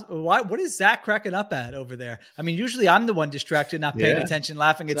that boss? What is Zach cracking up at over there? I mean, usually I'm the one distracted, not paying attention,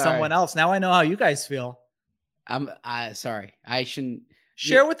 laughing at someone else. Now I know how you guys feel. I'm sorry. I shouldn't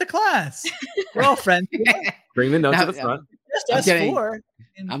share with the class. We're all friends. Bring the notes to the front.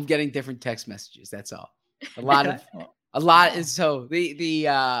 I'm getting different text messages. That's all. A lot. And so the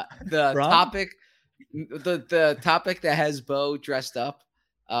topic. The topic that has Bo dressed up,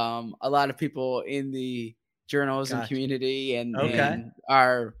 a lot of people in the journalism community and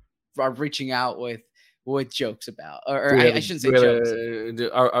are reaching out with jokes about, or I shouldn't say jokes. Do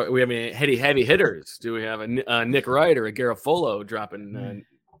we have any heavy hitters? Do we have a Nick Wright or a Garofolo dropping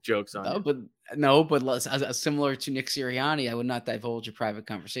jokes on? But similar to Nick Sirianni, I would not divulge a private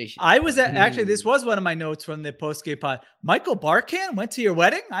conversation. I was actually, this was one of my notes from the post-game pod. Michael Barkan went to your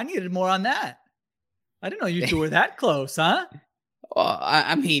wedding. I needed more on that. I didn't know you two were that close, huh? Well,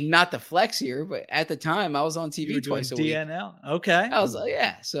 I mean, not the flex here, but at the time I was on TV twice a week. DNL. Okay. I was like,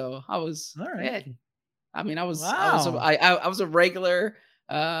 so I was all right. Yeah. I mean, I was a regular.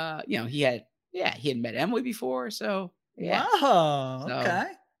 He had met Emily before, so yeah. Wow. Okay.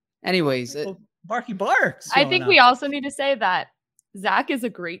 Anyways, Barky barks. I think we also need to say that Zach is a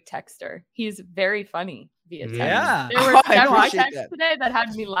great texter. He's very funny via text. Yeah. There were several texts today that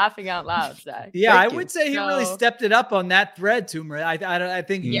had me laughing out loud, Zach. Yeah, I would say he really stepped it up on that thread, Toomer. I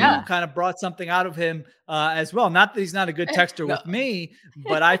think you kind of brought something out of him as well. Not that he's not a good texter with me,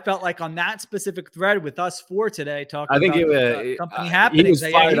 but I felt like on that specific thread with us four today, talking about company happenings,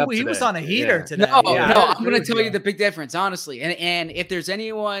 he was on a heater today. No, I'm going to tell you the big difference, honestly. And if there's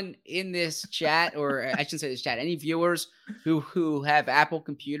anyone in this chat, or I shouldn't say this chat, any viewers who have Apple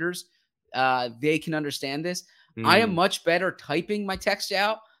computers, they can understand this. I am much better typing my text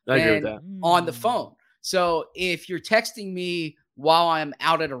out than on the phone. So if you're texting me while I'm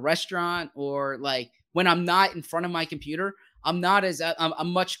out at a restaurant, or like when I'm not in front of my computer, I'm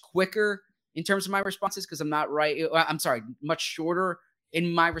much quicker in terms of my responses, because much shorter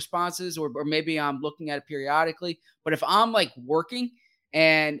in my responses, or maybe I'm looking at it periodically. But if I'm like working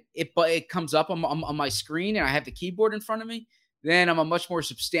and it comes up on my screen and I have the keyboard in front of me, then I'm a much more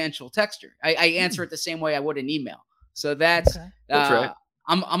substantial texter. I answer it the same way I would an email. So that's right.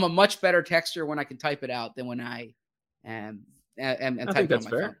 I'm a much better texter when I can type it out than when I am typing on my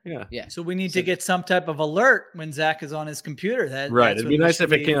phone. Yeah. So we need to get some type of alert when Zach is on his computer. It'd be nice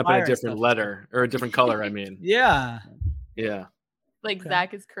if it came up in a different letter or a different color. I mean, yeah. Like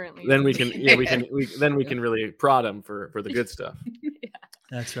Zach is currently. Then we can we can really prod him for the good stuff.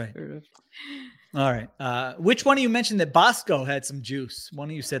 That's right. All right. Which one of you mentioned that Bosco had some juice? One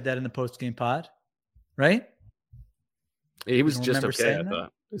of you said that in the post-game pod, right? He was just okay, I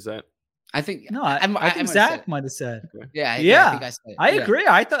thought. Is that? I think no. I think Zach might have said. Okay. Yeah. I think I said it. I agree.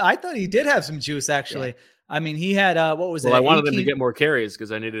 I thought he did have some juice actually. Yeah. I mean, he had what was it? Well, I wanted him to get more carries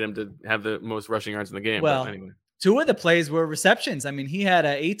because I needed him to have the most rushing yards in the game. Well, but anyway. Two of the plays were receptions. I mean, he had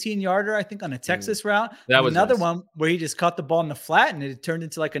an 18-yarder, I think, on a Texas route. That was another one where he just caught the ball in the flat and it turned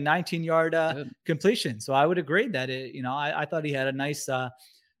into like a 19-yard completion. So I would agree that I thought he had a nice,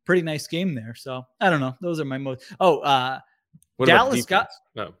 pretty nice game there. So I don't know. Those are my most. Dallas got.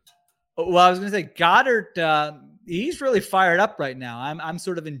 Well, I was going to say Goddard, he's really fired up right now. I'm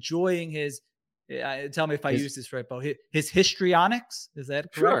sort of enjoying his, tell me if I use this right, Bo, his histrionics. Is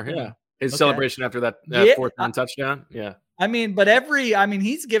that correct? Sure, yeah. His celebration after that fourth down touchdown. Yeah. I mean,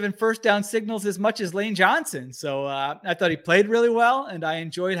 he's given first down signals as much as Lane Johnson. So I thought he played really well, and I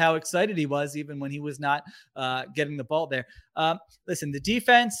enjoyed how excited he was, even when he was not getting the ball there. Listen, the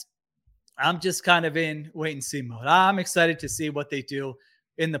defense, I'm just kind of in wait and see mode. I'm excited to see what they do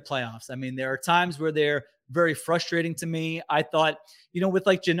in the playoffs. I mean, there are times where they're very frustrating to me. I thought, with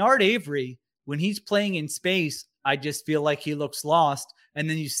like Jannard Avery, when he's playing in space, I just feel like he looks lost. And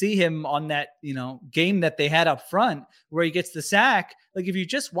then you see him on that, game that they had up front where he gets the sack. Like if you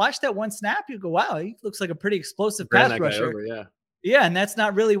just watch that one snap, you go, wow, he looks like a pretty explosive pass rusher. Yeah. And that's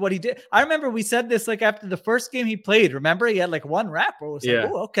not really what he did. I remember we said this like after the first game he played. Remember, he had like one rep where it was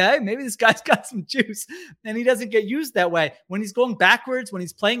like, oh, okay, maybe this guy's got some juice. And he doesn't get used that way. When he's going backwards, when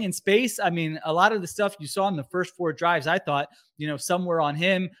he's playing in space, I mean, a lot of the stuff you saw in the first 4 drives, I thought, somewhere on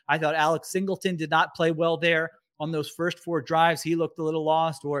him. I thought Alex Singleton did not play well there. On those first 4 drives, he looked a little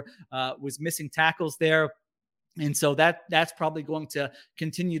lost or was missing tackles there. And so that's probably going to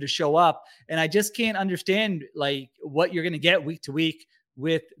continue to show up. And I just can't understand like what you're going to get week to week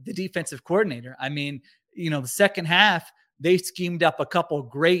with the defensive coordinator. I mean, the second half, they schemed up a couple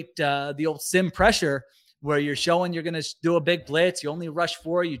great, the old sim pressure where you're showing you're going to do a big blitz. You only rush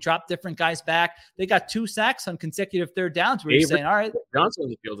 4, you drop different guys back. They got 2 sacks on consecutive third downs where you're saying, all right. Johnson on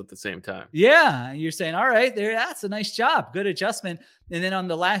the field at the same time. Yeah. You're saying, all right, that's a nice job. Good adjustment. And then on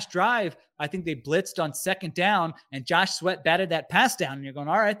the last drive, I think they blitzed on second down and Josh Sweat batted that pass down. And you're going,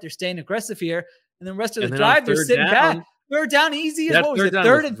 all right, they're staying aggressive here. And then the rest of the drive, they're sitting back. Third down easy as what was it?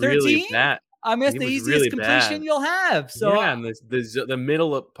 3rd and 13? I mean, that's the easiest really completion you'll have. So yeah, and the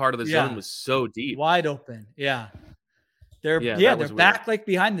middle part of the zone was so deep, wide open. Yeah, they're back like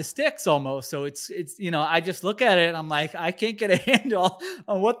behind the sticks almost. So it's I just look at it and I'm like, I can't get a handle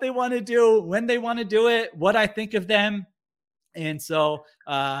on what they want to do, when they want to do it, what I think of them, and so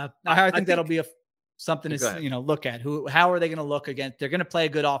I think that'll be something to look at. How are they going to look again? They're going to play a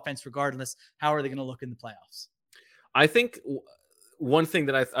good offense regardless. How are they going to look in the playoffs? I think. One thing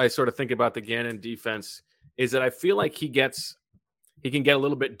that I sort of think about the Gannon defense is that I feel like he can get a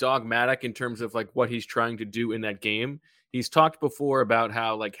little bit dogmatic in terms of like what he's trying to do in that game. He's talked before about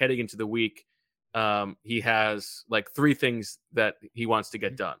how like heading into the week, he has like 3 things that he wants to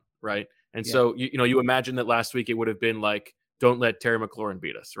get done. Right. And so, you imagine that last week it would have been like, don't let Terry McLaurin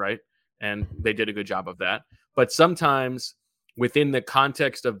beat us. Right. And they did a good job of that. But sometimes within the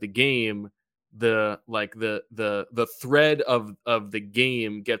context of the game, the thread of the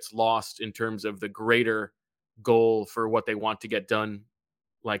game gets lost in terms of the greater goal for what they want to get done,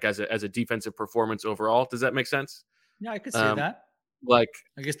 like as a defensive performance overall. Does that make sense? Yeah, I could see that. Like,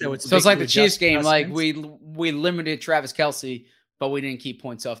 I guess that would. So it's like the Chiefs game. Like we limited Travis Kelce, but we didn't keep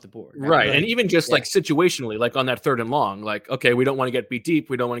points off the board. Right. And even just like situationally, like on that 3rd and long, like, okay, we don't want to get beat deep.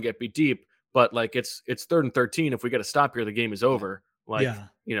 We don't want to get beat deep, but like it's 3rd and 13. If we get a stop here, the game is over. Like,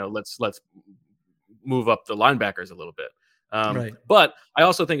 let's move up the linebackers a little bit. Right. But I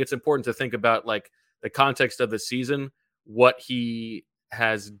also think it's important to think about like the context of the season, what he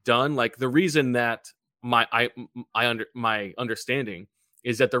has done. Like the reason that my understanding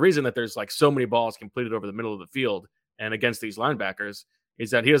is that the reason that there's like so many balls completed over the middle of the field and against these linebackers is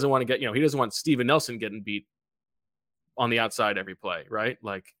that he doesn't want to get, he doesn't want Steven Nelson getting beat on the outside every play, right?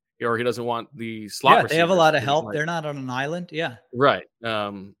 Like, or he doesn't want the slot. Yeah, they have a lot of help. Like, they're not on an island. Yeah. Right.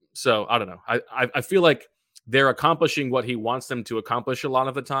 So I don't know. I feel like they're accomplishing what he wants them to accomplish a lot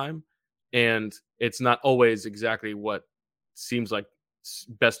of the time. And it's not always exactly what seems like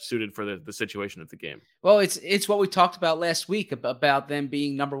best suited for the situation of the game. Well, it's what we talked about last week about them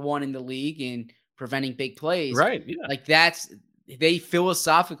being number 1 in the league and preventing big plays. Right. Yeah. Like they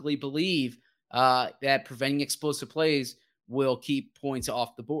philosophically believe that preventing explosive plays will keep points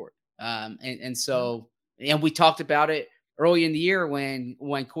off the board. And we talked about it early in the year when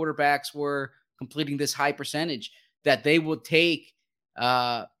quarterbacks were completing this high percentage that they would take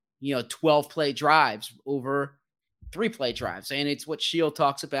 12 play drives over 3 play drives. And it's what Shield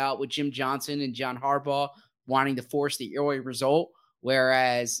talks about with Jim Johnson and John Harbaugh wanting to force the early result,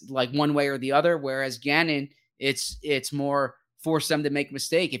 whereas like one way or the other, whereas Gannon, it's more force them to make a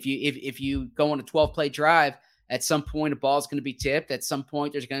mistake. If you go on a 12 play drive, at some point a ball is going to be tipped. At some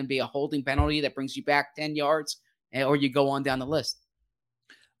point there's going to be a holding penalty that brings you back 10 yards. Or you go on down the list.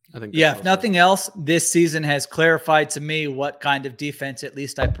 I think if nothing else, this season has clarified to me what kind of defense at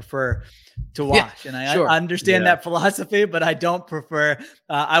least I prefer to watch. And I understand that philosophy, but I don't prefer,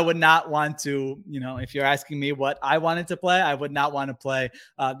 I would not want to, if you're asking me what I wanted to play, I would not want to play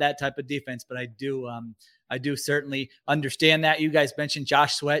that type of defense, but I do certainly understand that. You guys mentioned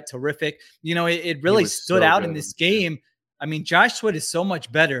Josh Sweat, terrific. It really stood out in this game. I mean, Josh Sweat is so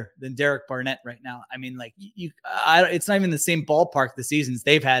much better than Derek Barnett right now. I mean, like it's not even the same ballpark the seasons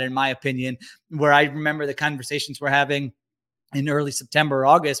they've had, in my opinion, where I remember the conversations we're having in early September or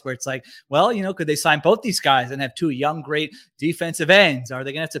August, where it's like, well, could they sign both these guys and have two young, great defensive ends? Are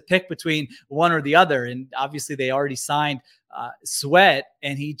they going to have to pick between one or the other? And obviously they already signed Sweat,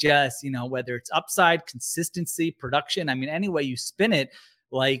 and he just, whether it's upside, consistency, production, I mean, any way you spin it,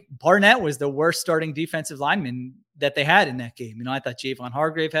 like Barnett was the worst starting defensive lineman that they had in that game. I thought Javon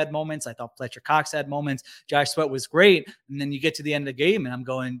Hargrave had moments. I thought Fletcher Cox had moments. Josh Sweat was great. And then you get to the end of the game and I'm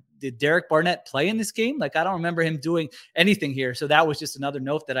going, did Derek Barnett play in this game? Like, I don't remember him doing anything here. So that was just another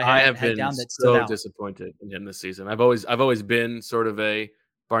note that I have been down. That so disappointed in him this season. I've always been sort of a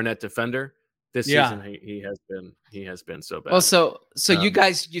Barnett defender. This season he has been so bad. Well, so you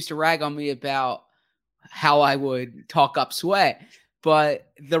guys used to rag on me about how I would talk up Sweat.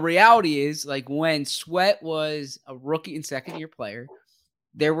 But the reality is, like, when Sweat was a rookie and second-year player,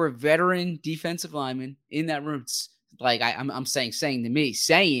 there were veteran defensive linemen in that room. Like I'm saying,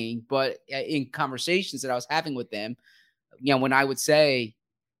 but in conversations that I was having with them, when I would say,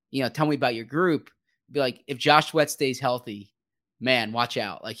 tell me about your group, be like, if Josh Sweat stays healthy, man, watch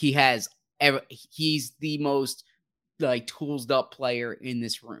out. Like, he's the most like toolsed up player in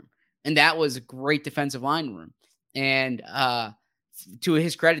this room, and that was a great defensive line room. And to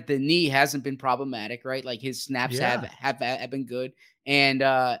his credit, the knee hasn't been problematic, right? Like, his snaps have been good. And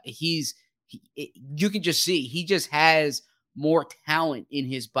you can just see, he just has more talent in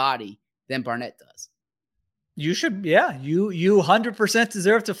his body than Barnett does. You should, you 100%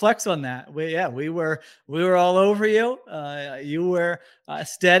 deserve to flex on that. We were all over you. You were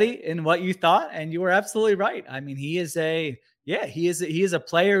steady in what you thought, and you were absolutely right. I mean, he is a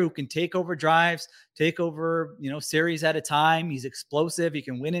player who can take over drives, take over, series at a time. He's explosive. He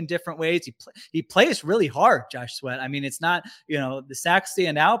can win in different ways. He plays really hard, Josh Sweat. I mean, it's not, the sacks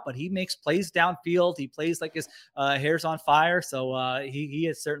stand out, but he makes plays downfield. He plays like his hair's on fire. So he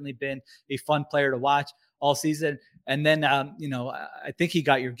has certainly been a fun player to watch all season. And then, I think he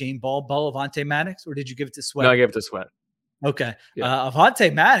got your game ball, Avonte Maddox, or did you give it to Sweat? No, I gave it to Sweat. Okay.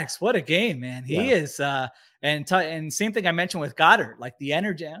 Avonte Maddox, what a game, man. He is, and same thing I mentioned with Goddard, like the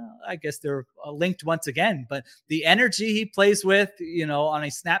energy, I guess they're linked once again, but the energy he plays with, on a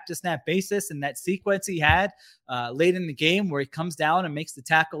snap to snap basis, and that sequence he had late in the game where he comes down and makes the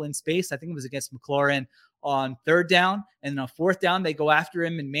tackle in space. I think it was against McLaurin on third down, and on fourth down, they go after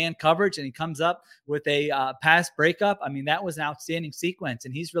him in man coverage, and he comes up with a pass breakup. I mean, that was an outstanding sequence,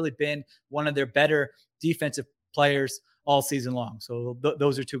 and he's really been one of their better defensive players all season long. So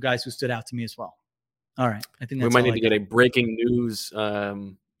those are two guys who stood out to me as well. All right. I think that's we might need to get a breaking news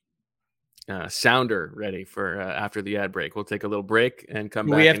sounder ready for after the ad break. We'll take a little break and come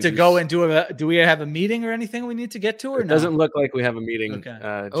back. We have to go and do we have a meeting or anything we need to get to, or it doesn't look like we have a meeting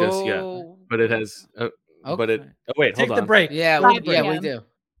just yet, but it has. But wait, take hold on. The break. Yeah, we do.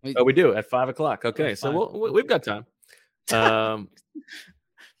 We do at 5 o'clock. Okay, so we've got time.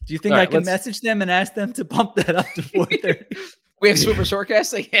 Do you think I can message them and ask them to bump that up to 4:30? We have super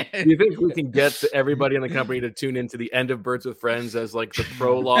sarcastic. Do you think we can get everybody in the company to tune into the end of Birds with Friends as like the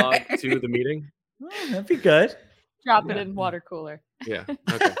prologue to the meeting? Oh, that'd be good. Drop it in water cooler. Yeah.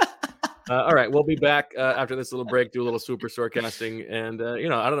 Okay. All right. We'll be back after this little break, do a little super sarcasting, and I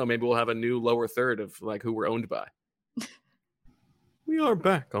don't know, maybe we'll have a new lower third of like who we're owned by. We are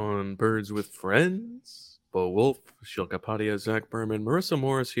back on Birds with Friends. Bo Wolf, Shilka Padia, Zach Berman, Marissa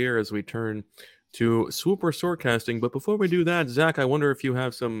Morris here as we turn to super sarcasting. But before we do that, Zach, I wonder if you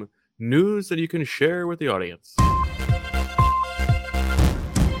have some news that you can share with the audience.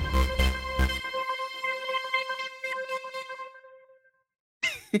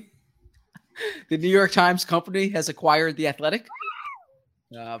 The New York Times Company has acquired The Athletic.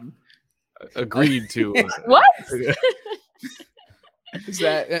 Agreed to. What? Is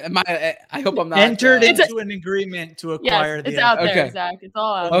that? I hope I'm not entered into an agreement to acquire. Yes, it's out there, Zach. It's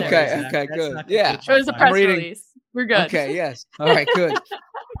all out there. Okay, good. Yeah, it was a press release. We're good. Okay, yes. All right, good.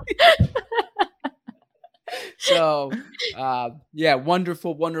 So,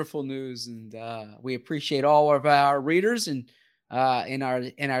 wonderful, wonderful news, and we appreciate all of our readers and our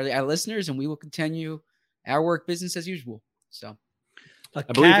listeners, and we will continue our work business as usual. So, a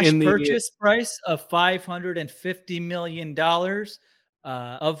cash purchase price of $550 million.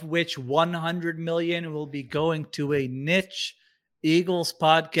 Of which $100 million will be going to a niche Eagles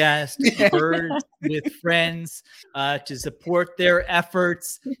podcast, Birds with Friends, to support their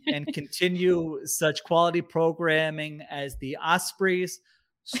efforts and continue such quality programming as the Ospreys,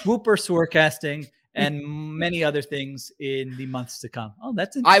 Swooper Sworecasting, and many other things in the months to come. Oh,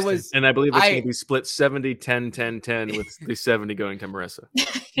 that's interesting. And I believe it's going to be split 70, 10, 10, 10 with the 70 going to Marissa.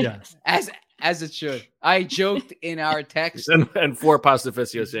 Yes. As it should. I joked in our text. And 4 pasta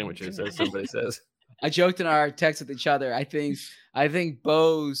fisio sandwiches, as somebody says. I joked in our text with each other. I think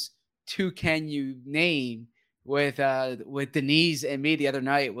Bo's "2 Can You Name" with Denise and me the other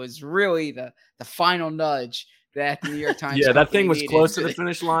night was really the final nudge that the New York Times. Yeah, that thing was close to the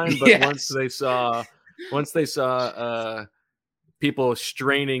finish line, but yes. once they saw people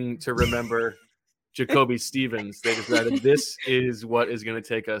straining to remember Jacoby Stevens, they decided this is what is going to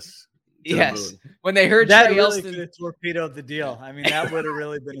take us. Yes, when they heard that Trey really Elston torpedoed the deal. I mean, that would have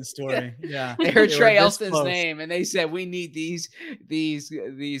really been a story. Yeah, they heard Trey Elston's name and they said we need these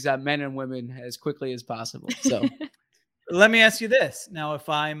men and women as quickly as possible. So, let me ask you this now: if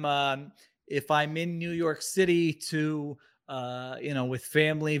I'm in New York City to with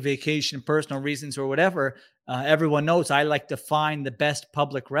family, vacation, personal reasons, or whatever, everyone knows I like to find the best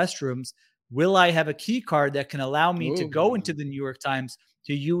public restrooms. Will I have a key card that can allow me to go into the New York Times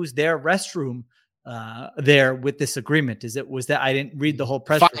to use their restroom there with this agreement? Was that I didn't read the whole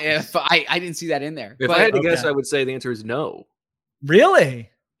press release. I didn't see that in there. If I had to guess, I would say the answer is no. Really?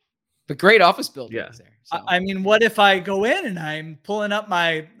 The great office building is there. So. I mean, what if I go in and I'm pulling up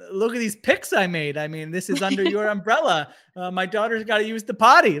look at these pics I made. I mean, this is under your umbrella. My daughter's got to use the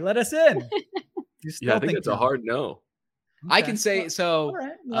potty. Let us in. I think it's a hard no. Okay. I can say so. All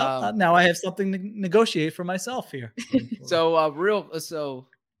right. Well, now I have something to negotiate for myself here. So I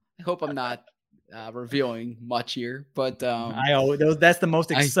hope I'm not revealing much here, but that's the most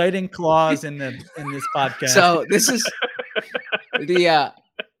exciting clause in this podcast. So this is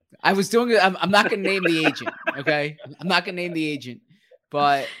I was doing it. I'm not going to name the agent. Okay. I'm not going to name the agent,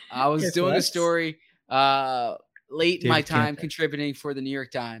 but I was doing a story late in my time contributing for the New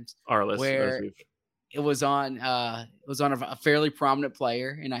York Times, where it was on a fairly prominent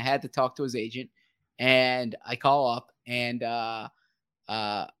player, and I had to talk to his agent, and I call up, and I'm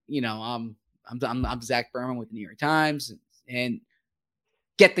Zach Berman with the New York Times, and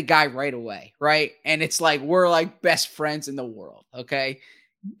get the guy right away, right? And it's like we're like best friends in the world, okay?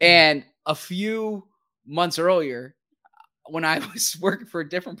 And a few months earlier, when I was working for a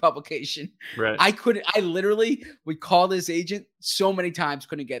different publication, right, I literally would call this agent so many times,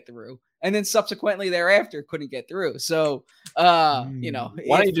 couldn't get through. And then subsequently thereafter couldn't get through. So, why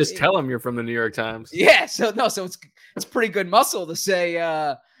don't you just tell him you're from the New York Times? Yeah. So it's pretty good muscle to say,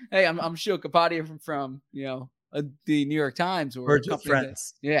 hey, I'm Shil Kapadia from the New York Times or Birds with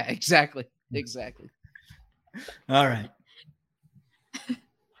Friends. Yeah, exactly. All right.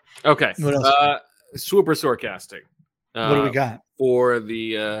 Okay. Swooper Sworecasting. What do we got for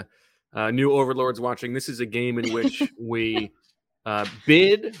the new overlords watching? This is a game in which we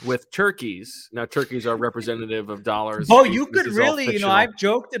bid with turkeys. Now, turkeys are representative of dollars. Oh, you could really, I've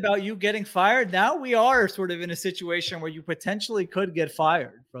joked about you getting fired. Now we are sort of in a situation where you potentially could get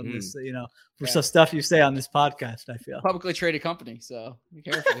fired from this, for some stuff you say on this podcast, I feel. Publicly traded company, so be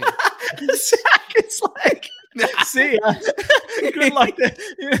careful. It's like, see, good luck.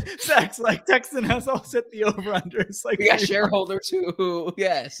 Zach's like texting us, I'll set the over-under. It's like, we got shareholders who,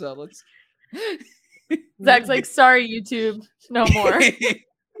 so let's. Zach's like, sorry, YouTube, no more.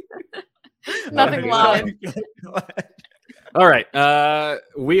 Nothing live. All right,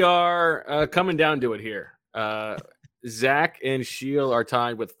 we are coming down to it here. Zach and Shil are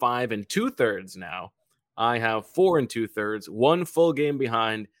tied with 5 2/3 now. I have 4 2/3, 1 full game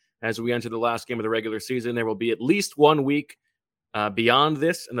behind. As we enter the last game of the regular season, there will be at least 1 week beyond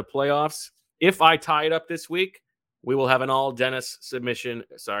this in the playoffs. If I tie it up this week, we will have an all Denise submission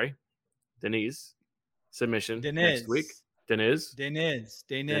next week. Denise.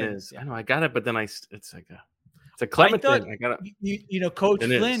 Yeah. I know I got it, but then it's a Clement thing. I got it. Coach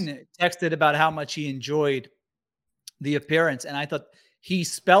Flynn texted about how much he enjoyed the appearance, and I thought he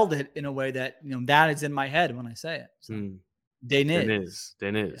spelled it in a way that that is in my head when I say it. So. Denise.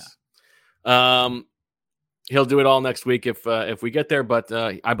 Yeah. He'll do it all next week if we get there, but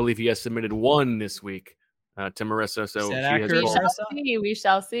I believe he has submitted 1 this week to Marissa. So we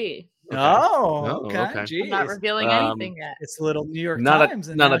shall see. Okay. Oh, okay. I'm not revealing anything yet. It's a little New York Times.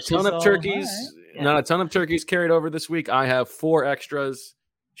 Not a ton of turkeys. Right. Yeah. Not a ton of turkeys carried over this week. I have 4 extras.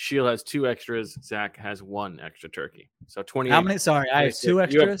 Shil has 2 extras. Zach has 1 extra turkey. So 28. How many? Sorry, I have 2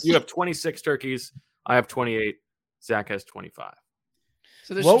 extras. You have 26 turkeys. I have 28. Zach has 25.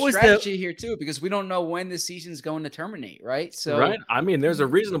 So there's some strategy here too, because we don't know when the season's going to terminate, right? So, right. I mean, there's a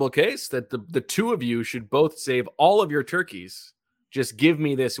reasonable case that the two of you should both save all of your turkeys. Just give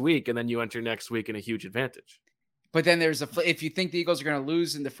me this week, and then you enter next week in a huge advantage. But then if you think the Eagles are going to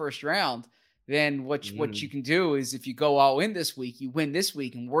lose in the first round, then what you can do is if you go all in this week, you win this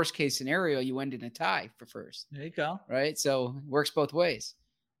week. And worst case scenario, you end in a tie for first. There you go. Right. So it works both ways.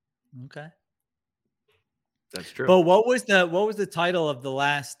 Okay. That's true. But what was the title of the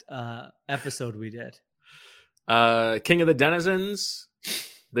last episode we did? King of the Denizens,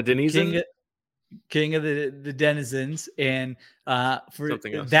 the Denizens. King of the Denizens. And for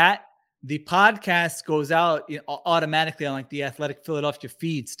something else. That, the podcast goes out automatically on like the Athletic Philadelphia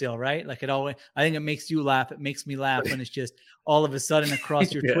feed still, right? Like it always, I think it makes you laugh. It makes me laugh when it's just all of a sudden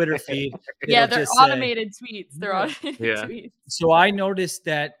across your Twitter feed. Yeah, they're automated tweets. They're automated tweets. So I noticed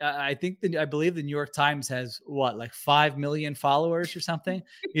that I believe the New York Times has like 5 million followers or something.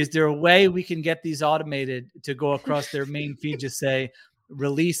 Is there a way we can get these automated to go across their main feed? Just say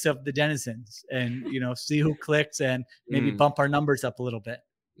release of the Denizens and, see who clicks and maybe bump our numbers up a little bit.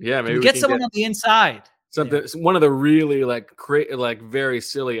 Yeah, maybe we get someone on the inside. Something, one of the really very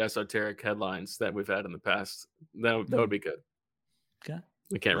silly esoteric headlines that we've had in the past. That would be good. Okay,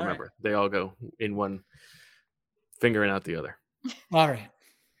 we can't remember. Right. They all go in one finger and out the other. All right.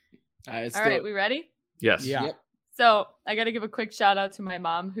 All right, we ready? Yes. Yeah. Yep. So I got to give a quick shout out to my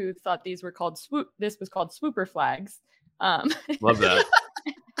mom who thought these were called This was called swooper flags. Love that.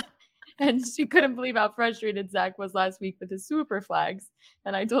 And she couldn't believe how frustrated Zach was last week with his swooper flags.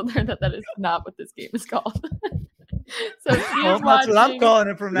 And I told her that is not what this game is called. So that's what I'm calling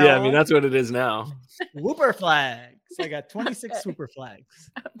it from now on. Yeah, I mean, that's what it is now. Swooper flags. I got 26 swooper flags.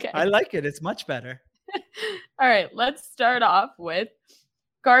 Okay. I like it. It's much better. All right, let's start off with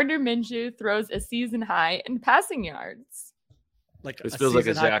Gardner Minshew throws a season high in passing yards. Like this feels like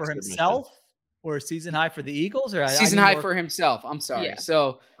a high for himself? Mission. Or a season high for the Eagles? Or season high for himself. I'm sorry. Yeah.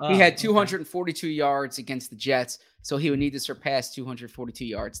 So he had 242 yards against the Jets. So he would need to surpass 242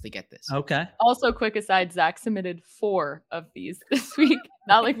 yards to get this. Okay. Also, quick aside, Zach submitted 4 of these this week.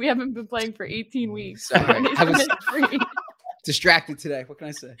 Not like we haven't been playing for 18 weeks. Sorry. I was distracted today. What can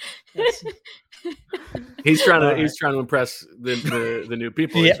I say? Yes. He's trying to impress the new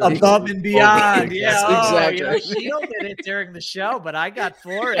people. Yeah, above and beyond. Yeah, exactly. She'll get it during the show, but I got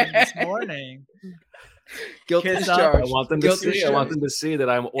 4 in this morning. Guilt as charged. I want them to see. I want them to see that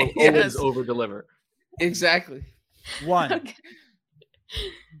I'm always over deliver. Exactly. 1. Okay.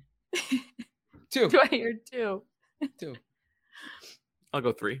 2. Do I hear 2? 2. I'll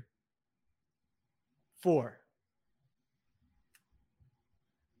go 3. 4.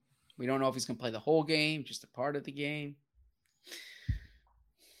 We don't know if he's going to play the whole game, just a part of the game.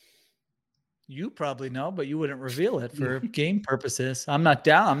 You probably know, but you wouldn't reveal it for game purposes. I'm not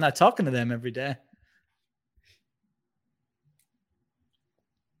down. I'm not talking to them every day.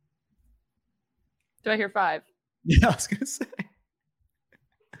 Do I hear 5? Yeah, I was going to say.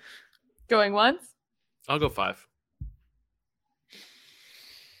 Going once? I'll go 5.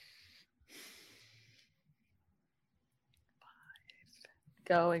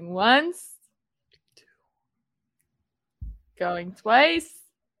 Going once. 2. Going twice.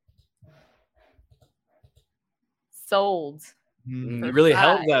 Sold. You really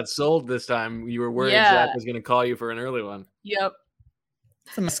held that sold this time. You were worried Zach was going to call you for an early one. Yep.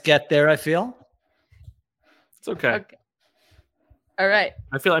 Let's get there, I feel. It's okay. All right.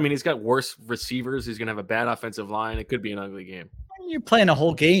 He's got worse receivers. He's going to have a bad offensive line. It could be an ugly game. You're playing a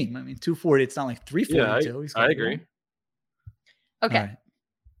whole game. 240. It's not like 342. Yeah, I agree. Okay. Right.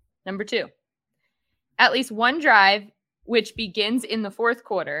 Number 2. At least one drive, which begins in the fourth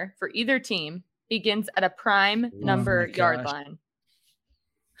quarter for either team, begins at a prime number yard line.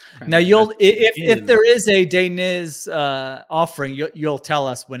 Now if there is a Deniz offering, you'll tell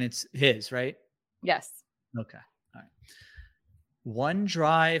us when it's his, right? Yes. Okay. All right. One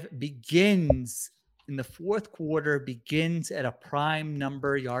drive begins in the fourth quarter, begins at a prime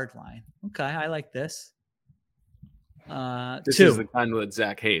number yard line. Okay, I like this. This 2 is the kind that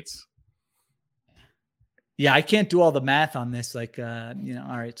Zach hates. Yeah, I can't do all the math on this. All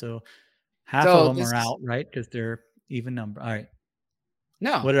right, so half of them are out, right? Because they're even number. All right.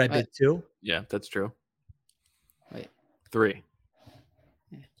 No. What did I bid? 2? Yeah, that's true. Wait. 3.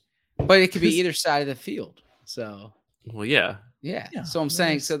 But it could be either side of the field. So. Well, yeah. Yeah. So I'm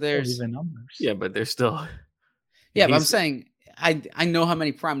saying, so there's even numbers. Yeah, but there's still. Yeah, but I'm saying I know how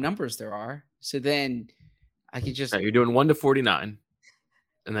many prime numbers there are. So then I could just. You're doing 1 to 49,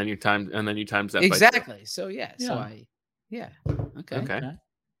 and then you times that exactly. By so yeah. Okay. Okay.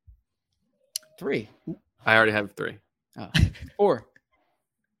 3. I already have 3. Oh. 4.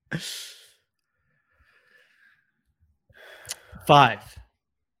 5.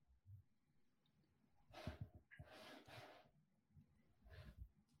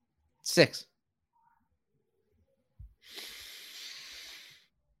 Six.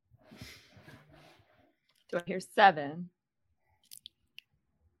 Do I hear 7?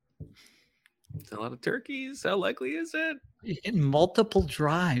 It's a lot of turkeys. How likely is it? You get multiple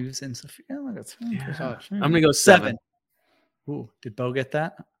drives and Sophia. I'm gonna go 7. Ooh, did Bo get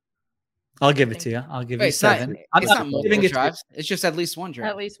that? I'll give it to you. I'll give you It's 7. I'm not giving it drives. It's just at least one drive.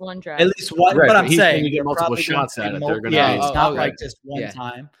 At least one drive. At least one. Right, but but I'm he's saying saying you get you're multiple probably shots gonna at get it. They're gonna yeah, be- it's not okay. like just one Yeah.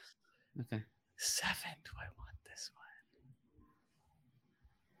 time. Okay. 7. Do I want this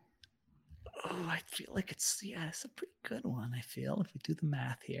one? Oh, I feel like it's a pretty good one. I feel if we do the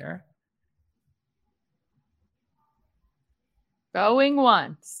math here. Going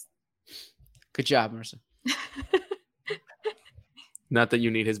once. Good job, Marissa. Not that you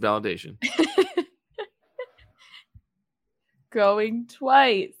need his validation. Going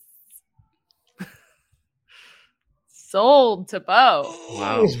twice. Sold to Bo.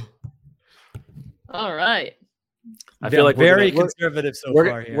 Wow. All right. I feel like very conservative so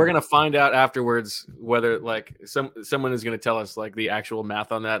far here. We're gonna find out afterwards whether like someone is gonna tell us like the actual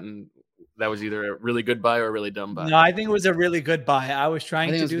math on that, and that was either a really good buy or a really dumb buy. No, I think it was a really good buy. I was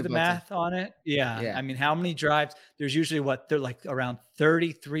trying to was a do good the buy, too. math on it. Yeah. Yeah. I mean, how many drives? There's usually they're like around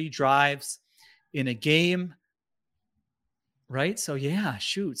 33 drives in a game. Right. So yeah,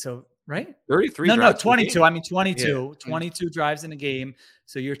 shoot. So right. 33. No, drives 22. I mean, 22. Yeah. 22 drives in a game.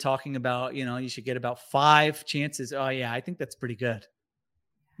 So you're talking about, you should get about 5 chances. Oh yeah, I think that's pretty good.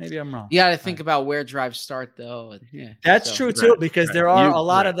 Maybe I'm wrong. You got to think about where drives start, though. And, yeah, That's true too, because there are a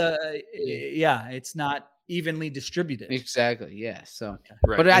lot of it's not evenly distributed. Exactly. Yeah. So,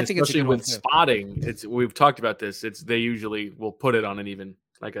 Right. but And I think it's a especially good with one, too. spotting. We've talked about this. They usually will put it on an even,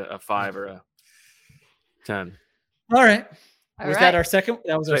 like a 5 or a 10. All right. All Was right. that our second?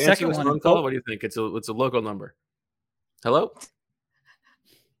 That was our Did I answer second this one. phone call? What do you think? It's a local number. Hello?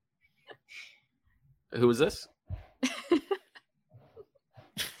 Who is this?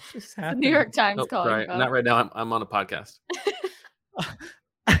 The New York Times Oh, calling. right. Bo. Not right now. I'm on a podcast.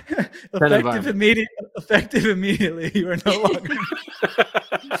 Effective immediately. You are no longer.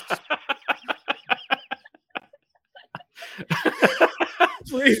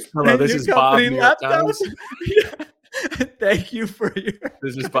 Please. Hello, this is Bob, New York Times. Thank you for your.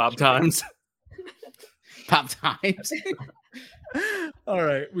 This is Bob Times. Pop times. All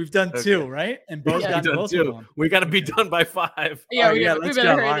right, we've done 2, right? And both got Done both too. of them. We got to be done by 5. Yeah, Oh, we let's better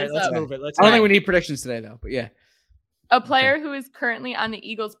go. hurry All right, this let's up. move it. Let's I don't go. think we need predictions today, though. But yeah. A player who is currently on the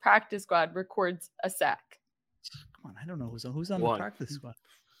Eagles practice squad records a sack. Come on, I don't know who's on the 1. practice squad.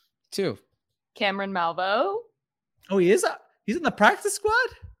 2. Cameron Malvo. Oh, he's in the practice squad.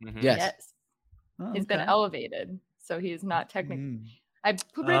 Mhm. Yes. Oh, He's been okay. elevated, so he's not technically. Mm. I'm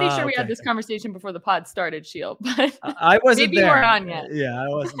pretty sure we had okay. this conversation before the pod started, Shield. But I wasn't maybe you there. weren't on yet. Yeah, I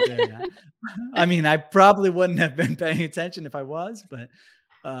wasn't there yet. I mean, I probably wouldn't have been paying attention if I was, but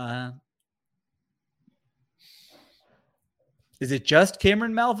is it just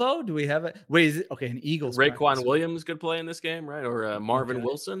Cameron Malvo? Do we have it? Wait, is it okay? An Eagles. Raekwon practice. Williams could play in this game, right? Or Marvin Okay.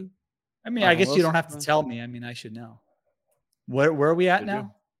 Wilson. I mean, I guess you don't have to Wilson. tell me. I mean, I should know. Where are we at Did you?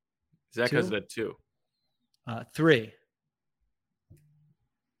 now? Zach has 2? it at 2. 3.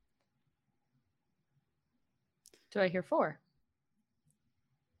 Do I hear 4?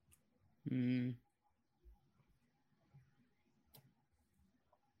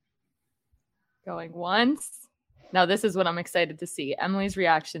 Going once. Now, this is what I'm excited to see. Emily's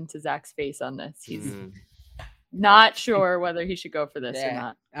reaction to Zach's face on this. He's Mm. not sure whether he should go for this or Yeah.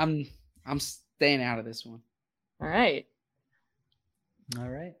 not. I'm staying out of this one. All right. All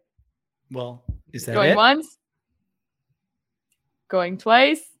right. Well, is that Going it? once. Going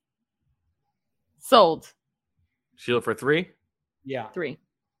twice. Sold. Shield for 3. Yeah. 3.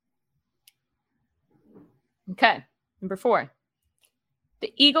 Okay. Number 4.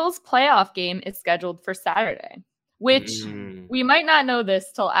 The Eagles playoff game is scheduled for Saturday, which Mm. we might not know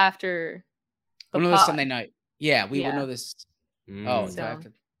this till after the We'll know this pod. Sunday night. Yeah, we will Yeah. know this. Mm. Oh, So-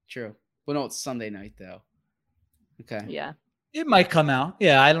 after. True. We'll know it's Sunday night, though. Okay. Yeah. It might come out.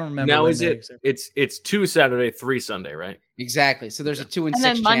 Yeah, I don't remember. Now when is they're it? exact- It's 2 Saturday, 3 Sunday, right? Exactly. So there's a 2 and And 6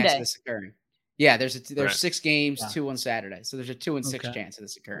 then chance Monday. of this occurring. Yeah, there's Right. 6 games, Yeah. 2 on Saturday. So there's a 2 and 6 Okay. chance of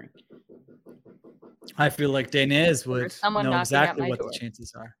this occurring. I feel like Dainese would There's someone know knocking at exactly my what door. the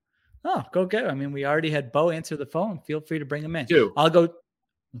chances are. Oh, go get it. I mean, we already had Bo answer the phone. Feel free to bring him in. 2. I'll go.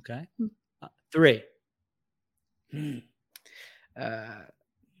 Okay. 3.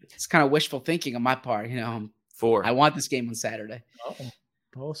 It's kind of wishful thinking on my part. 4. I want this game on Saturday. Oh.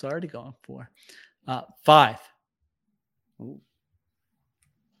 Bo's already going 4. 5. Ooh.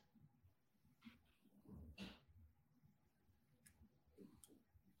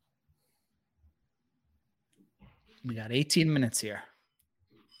 We got 18 minutes here.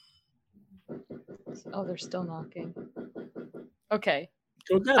 Oh, they're still knocking. Okay.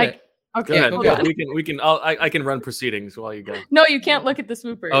 Go get it. Okay. Go ahead. We can. I can run proceedings while you go. No, you can't look at the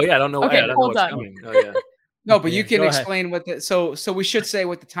swoopers. Oh yeah, I don't know. Okay, I don't know hold what's on. coming. Oh yeah. No, but you can go explain what the so we should say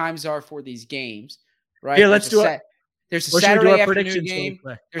what the times are for these games, right? Here, let's do it. There's a Or should we do Saturday our afternoon predictions game. really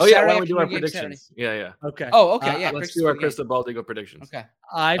quick? There's Oh yeah, why Saturday don't we do our afternoon game, Saturday. predictions? Yeah. Okay. Oh, okay, yeah. Let's do our crystal baldigo predictions. Okay.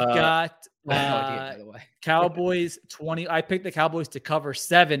 I've got I have no idea, by the way. Cowboys 20. I picked the Cowboys to cover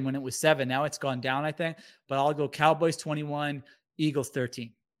 7 when it was 7. Now it's gone down, I think. But I'll go Cowboys 21, Eagles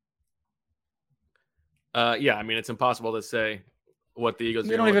 13. Yeah, I mean it's impossible to say what the Eagles.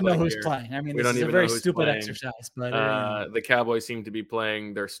 We don't even know who's playing. I mean, this is a very stupid exercise. But the Cowboys seem to be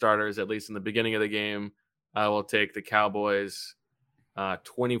playing their starters at least in the beginning of the game. I will take the Cowboys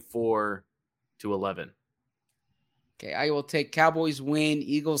 24-11. Okay, I will take Cowboys win,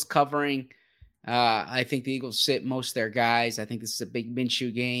 Eagles covering. I think the Eagles sit most of their guys. I think this is a big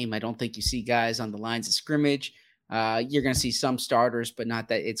Minshew game. I don't think you see guys on the lines of scrimmage. You're going to see some starters, but not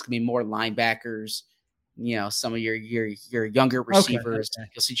that it's going to be more linebackers. You know, some of your younger receivers. Okay.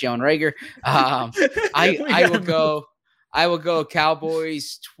 You'll see Jalen Reagor. I will go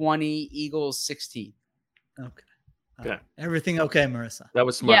Cowboys 20, Eagles 16. Okay. Everything okay, Marissa? That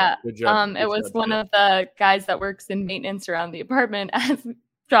was smart. Yeah. Good job. It was one of the guys that works in maintenance around the apartment as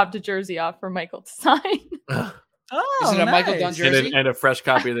dropped a jersey off for Michael to sign. Oh, is it a nice. Michael Dunn jersey? And a fresh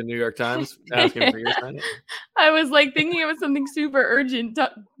copy of the New York Times asking for your sign. I was like thinking it was something super urgent.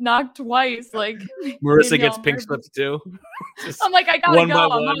 Knocked twice. Like Marissa gets pink slips too. I'm like, I gotta one go.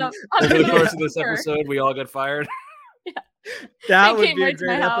 by one. Over the course of this episode, we all get fired. Yeah. That would be right a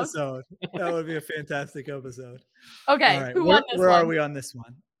great episode. That would be a fantastic episode. Okay, right. who won this where one? are we on this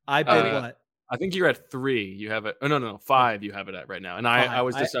one? I bid what? I think you're at 3. You have it. Oh no, 5. You have it at right now, and I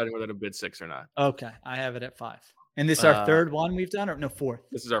was deciding whether to bid 6 or not. Okay, I have it at 5. And this is our third one we've done, or no, 4th?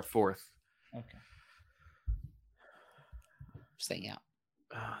 This is our 4th. Okay. Staying out.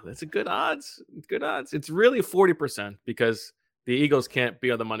 That's a good odds. Good odds. It's really 40% because the Eagles can't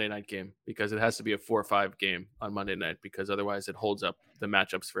be on the Monday night game because it has to be a 4-5 game on Monday night because otherwise it holds up the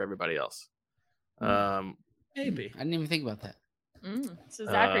matchups for everybody else. Maybe. I didn't even think about that. So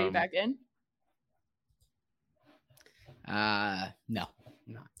Zach, are you back in? No.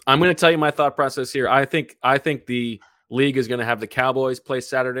 I'm going to tell you my thought process here. I think the league is going to have the Cowboys play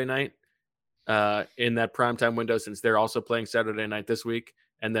Saturday night in that primetime window since they're also playing Saturday night this week,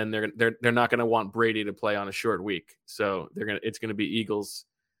 and then they're not going to want Brady to play on a short week, so it's going to be Eagles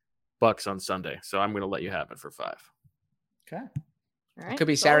Bucks on Sunday. So I'm going to let you have it for 5. Okay. All right. It could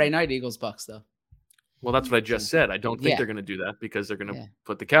be Saturday night Eagles Bucks though. Well, that's what I just said. I don't think they're going to do that because they're going to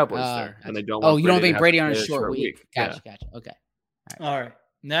put the Cowboys there, and they don't. You don't think Brady on a short week? Gotcha. Okay. All right.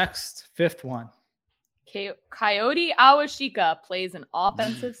 Next, 5th one. Coyote Awashika plays an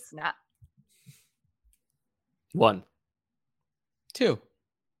offensive snap. 1. 2.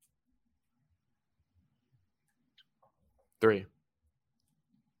 3.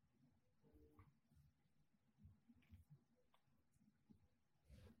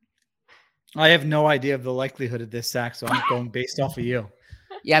 I have no idea of the likelihood of this sack, so I'm going based off of you.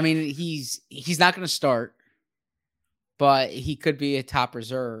 Yeah, I mean he's not going to start, but he could be a top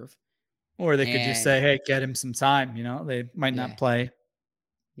reserve. Or they could just say, "Hey, get him some time." You know, they might not play.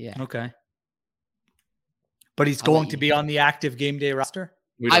 Yeah. Okay. But he's going to be on the active game day roster.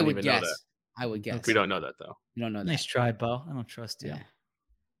 I would guess. I would guess. We don't know that though. You don't know that. Nice try, Bo. I don't trust you.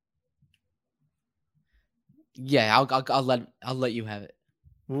 Yeah, I'll let you have it.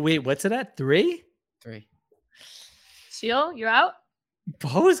 Wait, what's it at? 3? 3. Sheil, you're out.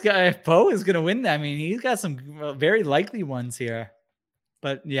 Bo is going to win that. I mean, he's got some very likely ones here.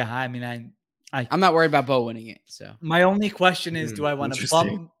 But yeah, I mean, I'm not worried about Bo winning it. So my only question is, do I want to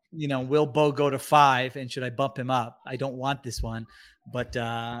bump? You know, will Bo go to 5, and should I bump him up? I don't want this one, but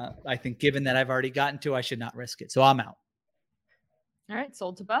I think given that I've already gotten 2, I should not risk it. So I'm out. All right,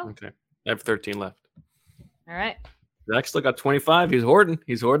 sold to Bo. Okay, I have 13 left. All right. Zach still got 25. He's hoarding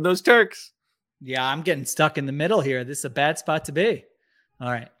those Turks. Yeah, I'm getting stuck in the middle here. This is a bad spot to be.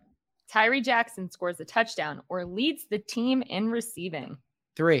 All right. Tyree Jackson scores a touchdown or leads the team in receiving.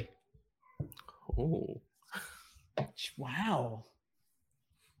 3. Oh. Wow.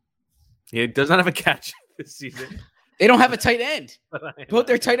 He does not have a catch this season. They don't have a tight end. Both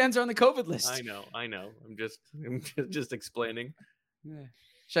their tight ends are on the COVID list. I know. I'm just explaining. Yeah.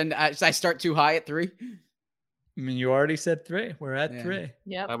 Should I start too high at 3? I mean, you already said 3. We're at 3.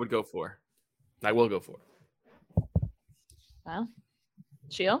 Yep. I would go 4. I will go 4. Well,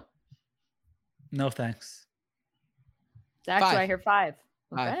 Sheil? No thanks. Zach, 5. do I hear 5?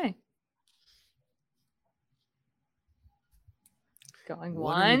 5. Okay. Going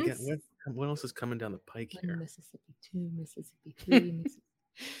What are we once. getting? What else is coming down the pike 1 here? Mississippi, 2 Mississippi, 3 Mississippi.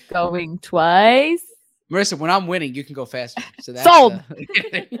 Going twice. Marissa, when I'm winning, you can go faster. So that's Sold.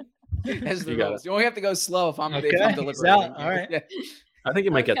 That's the You got rules. You only have to go slow if I'm, Okay, if I'm he's deliberating. out. All right. Yeah. I think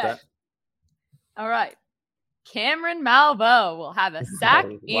you might get Okay. that. All right. Cameron Malveaux will have a sack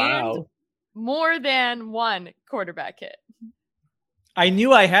and Wow. more than 1 quarterback hit. I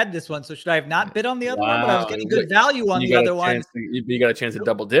knew I had this one, so should I have not bid on the other one? But I was Wow. getting good value on You the got other a one. chance you got a chance to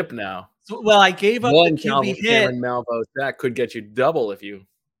double dip now. So, well, I gave up One the QB hit. Cameron Malveaux sack could get you double if you.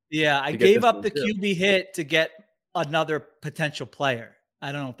 Yeah, I to get gave this up one the too. QB hit to get another potential player.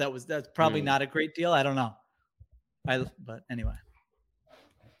 I don't know if that's probably Hmm. not a great deal. I don't know. But anyway.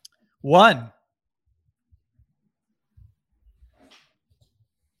 1.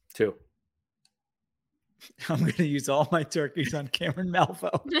 2. I'm going to use all my turkeys on Cameron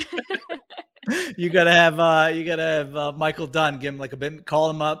Malveaux. you gotta have Michael Dunn give him like a bit, call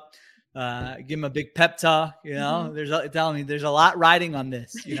him up, give him a big pep talk. You know, telling me there's a lot riding on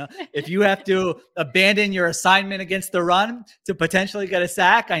this. You know, if you have to abandon your assignment against the run to potentially get a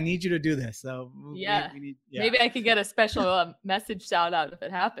sack, I need you to do this. So we need, Maybe I could get a special message shout out if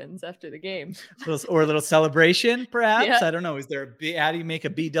it happens after the game. or a little celebration, perhaps. Yeah. I don't know. Is there a B? How do you make a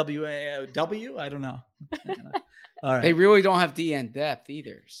BWW? I don't know. All right. They really don't have DN depth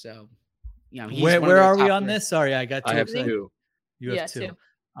either. So, you know, he's one of Where their are we top on players. this? Sorry, I got 2. I have upset. 2. You have Yeah, 2. 2.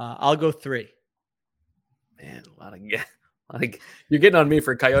 I'll go 3. Man, a lot of like you're getting on me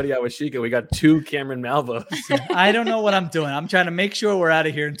for Coyote Awashika. We got 2 Cameron Malveaux. I don't know what I'm doing. I'm trying to make sure we're out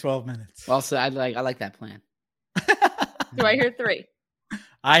of here in 12 minutes. Well, so I like that plan. Do I hear 3?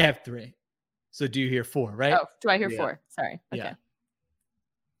 I have 3. So do you hear 4, right? Oh, do I hear Yeah. 4? Sorry. Okay. Yeah.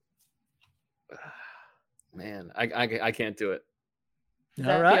 Man, I can't do it. Is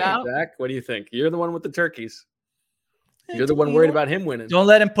All that right. you out? Zach, what do you think? You're the one with the turkeys. You're the one worried about him winning. Don't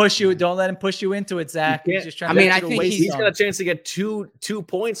let him push you. Don't let him push you into it, Zach. You He's can't- just trying I to mean, get I you to think waste He's some. got a chance to get two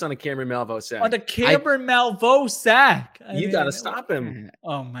points on a Cameron Malveaux sack. On the Cameron Malveaux sack. I You mean, got to stop him.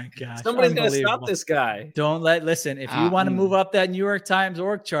 Oh my gosh. Somebody's got to stop Unbelievable. this guy. Don't listen. If you want to move up that New York Times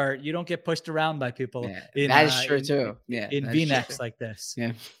org chart, you don't get pushed around by people. Yeah, that is true too. Yeah, In that is true, V-necks too. like this.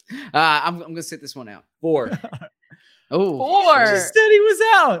 Yeah. I'm gonna sit this one out. 4. Oh, 4. Just said he was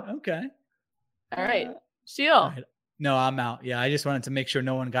out. Okay. All right. Sheil. All right. No, I'm out. Yeah, I just wanted to make sure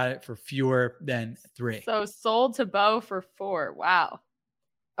no one got it for fewer than 3. So sold to Bo for 4. Wow.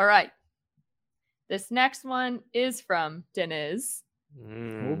 All right. This next one is from Deniz.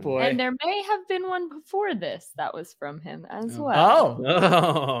 Oh boy. And there may have been one before this that was from him as well. Oh.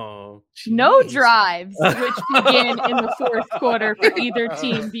 Oh. No Jeez. drives, which begin in the fourth quarter for either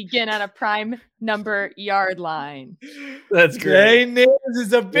team, begin at a prime number yard line. That's great. Jay Niz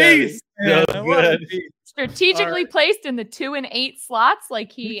is a beast. Yeah, man. so What a good. beast. Strategically placed in the 2 and 8 slots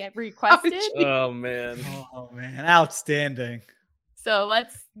like he requested. Oh man. Oh man, outstanding. So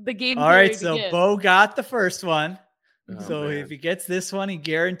the game. All right, theory so begins. Bo got the first one. Oh, So man. if he gets this one, he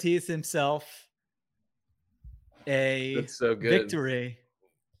guarantees himself a That's so good. victory.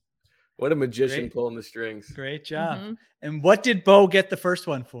 What a magician Great. pulling the strings. Great job. Mhm. And what did Bo get the first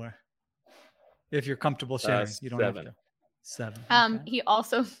one for? If you're comfortable sharing, you don't 7. have to. 7. okay. He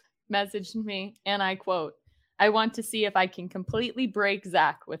also messaged me, and I quote, "I want to see if I can completely break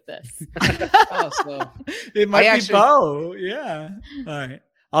Zach with this." Oh, so It might be actually- Bo. Yeah. All right.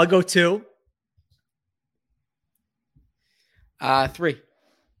 I'll go 2. 3.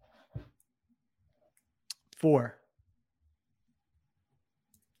 4.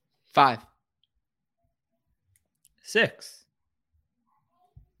 5. 6.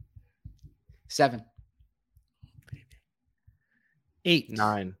 7. 8.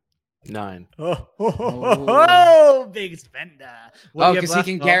 9. Oh, big spender. What do Oh, you have because he left,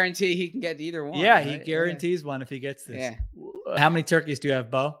 can Bo? guarantee he can get either one. Yeah, he right? guarantees one if he gets this. Yeah. How many turkeys do you have,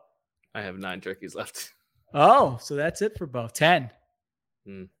 Bo? I have 9 turkeys left. Oh, so that's it for Bo. 10.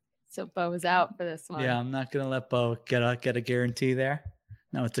 So Bo is out for this one. Yeah, I'm not gonna let Bo get a guarantee there.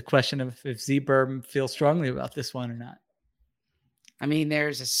 No, it's a question of if Z-Burb feels strongly about this one or not. I mean,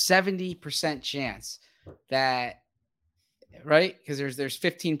 there's a 70% chance that, right? Because there's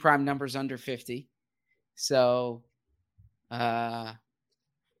 15 prime numbers under 50. So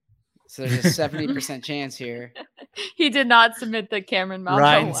So there's a 70% chance here. He did not submit the Cameron Malvo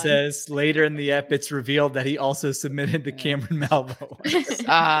Ryan one. says later in the ep, it's revealed that he also submitted the Cameron Malvo one.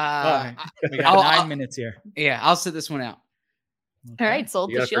 Right. We got 9 minutes here. Yeah, I'll sit this one out. Okay. All right,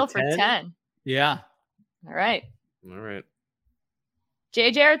 sold the shield for 10. Yeah. All right. All right.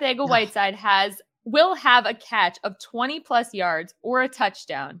 JJ Arcega-Whiteside will have a catch of 20 plus yards or a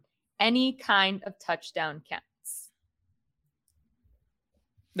touchdown. Any kind of touchdown counts.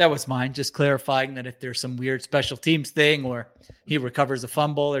 That was mine. Just clarifying that if there's some weird special teams thing or he recovers a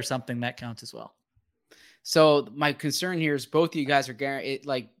fumble or something, that counts as well. So my concern here is both of you guys are guaranteed.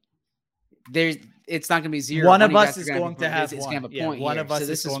 It's not going to be zero. One of us is going to have it's one. Going to have a point one here. of us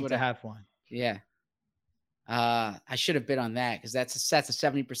so is going to have one. Yeah. I should have bid on that because that's a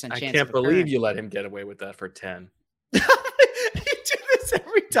 70% chance. I can't believe you let him get away with that for 10. You do this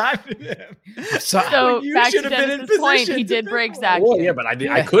every time to him. So you back should to have been in Dennis's point, he position did to break do Zach. Well, yeah, but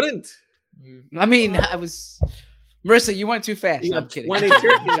I couldn't. I mean, I was Marissa. You went too fast. You I'm got kidding. 20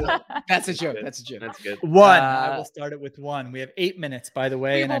 turkeys. That's a joke. That's a joke. That's good. One. I will start it with one. We have 8 minutes, by the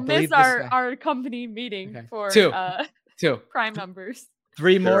way. We and will I believe miss our company meeting for two prime numbers.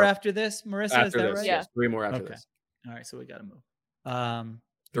 3 more after this, Marissa. After is that this, right? Yeah. Yes, 3 more after Okay. this. All right, so we got to move.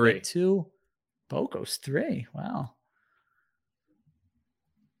 3. 2. Bogo's 3. Wow.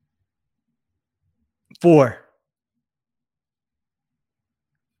 4.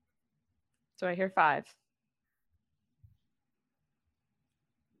 So I hear 5.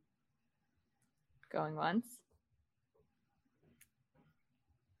 Going once.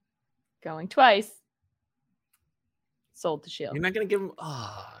 Going twice. Sold to shield. You're not going to give him.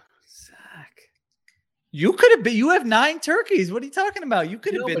 Zach. You could have been. You have 9 turkeys. What are you talking about? You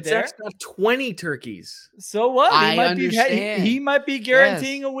could have been but there. Zach's got 20 turkeys. So what? I understand. He might be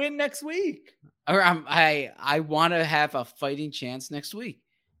guaranteeing a win next week. Or I want to have a fighting chance next week,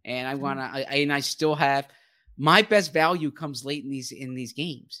 and I want to. And I still have my best value comes late in these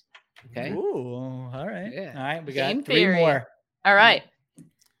games. Okay. Ooh, all right. Yeah. All right. We Game got 3 theory. more. All right.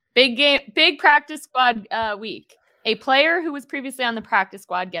 Big practice squad week. A player who was previously on the practice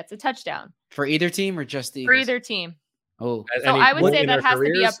squad gets a touchdown. For either team or just the For Eagles? either team. Oh, So I would say that has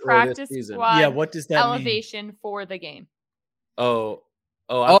to be a practice squad Yeah. What does that elevation for the game. I'm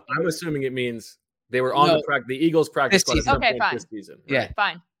assuming it means they were on the Eagles practice squad. Season. Okay, fine. This season, right? Yeah.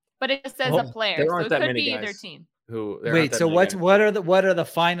 Fine. But it just says a player. there So aren't it that could many be either guys. team. Wait. So what are the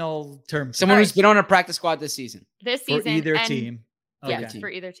final terms? someone who's been on a practice squad this season. This for season. either and- team? Yes, Okay. for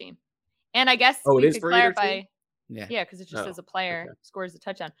either team. And I guess Oh, it we is could for either clarify. team? Yeah. Because it just Oh, says a player okay. scores a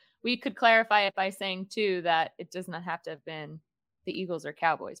touchdown. We could clarify it by saying too that it does not have to have been the Eagles or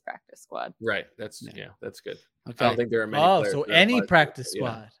Cowboys practice squad. Right. That's Yeah. that's good. Okay. I don't think there are many. Oh, players so that any apply to practice it. Yeah.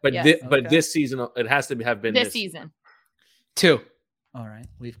 squad. But Yes. but Okay. this season it has to have been This season. 2. All right.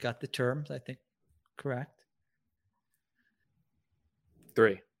 We've got the terms. I think correct.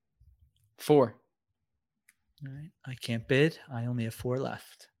 3. 4. All right. I can't bid. I only have 4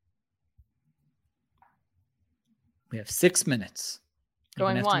 left. We have 6 minutes. You're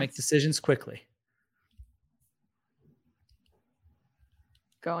Going gonna have to make once. decisions quickly.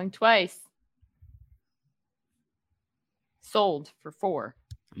 Going twice. Sold for 4.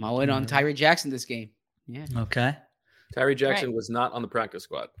 I'm all in on Tyree Jackson this game. Yeah. Okay. Tyree Jackson Right. was not on the practice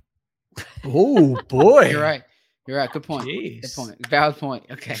squad. Oh boy. You're right. You're right. Good point. Jeez. Good point. Valid point.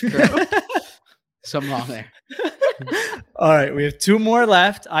 Okay. Correct. Something wrong there. All right. We have 2 more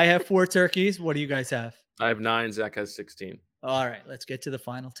left. I have 4 turkeys. What do you guys have? I have 9. Zach has 16. All right. Let's get to the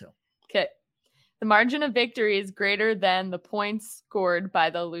final 2. Okay. The margin of victory is greater than the points scored by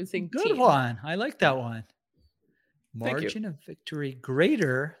the losing Good team. one. I like that one. Thank you. Margin of victory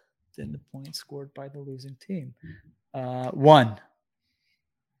greater than the points scored by the losing team. 1.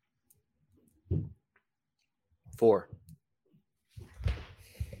 4.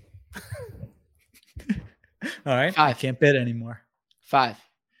 All right. I can't bid anymore. 5.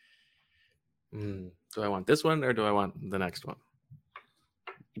 Do I want this one or do I want the next one?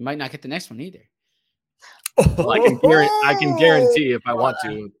 You might not get the next one either. Well, I can guarantee if I want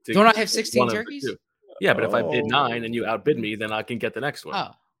to. Don't I have 16 one of the turkeys? 2. Yeah, but if I bid 9 and you outbid me, then I can get the next one.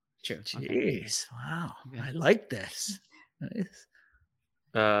 Oh, true. Okay. Jeez. Wow. I like this. Nice.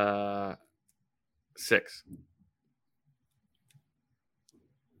 6.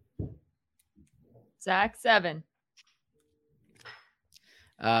 Zach, 7.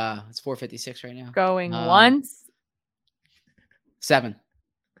 It's 4:56 right now. Going once. 7.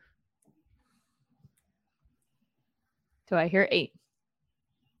 Do I hear 8?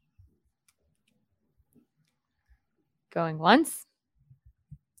 Going once.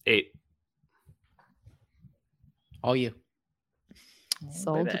 8. All you.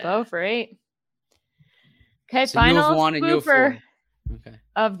 Sold to Bo for 8. Okay, So you have final 1 and you have 4. Okay.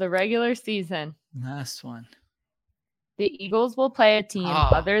 Of the regular season. Last one. The Eagles will play a team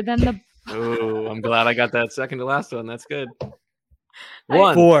other than the. Oh, I'm glad I got that second to last one. That's good.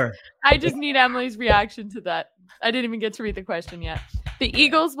 4. I just need Emily's reaction to that. I didn't even get to read the question yet. The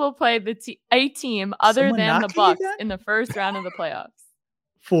Eagles will play a team other than the Bucs in the first round of the playoffs.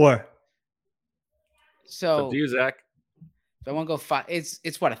 4. So do you, Zach? I want to go 5.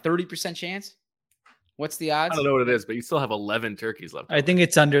 It's what, a 30% chance? What's the odds? I don't know what it is, but you still have 11 turkeys left. I think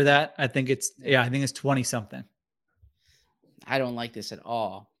it's under that. I think it's 20 something. I don't like this at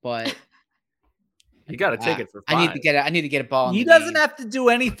all, but you got to take it for 5. I need to get a ball in he the doesn't game. have to do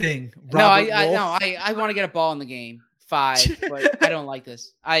anything. I want to get a ball in the game. 5, but I don't like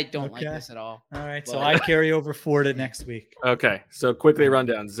this. I don't like this at all. All right, so I carry over 4 to next week. Okay, so quickly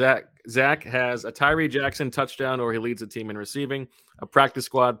rundown. Zach has a Tyree Jackson touchdown, or he leads the team in receiving. A practice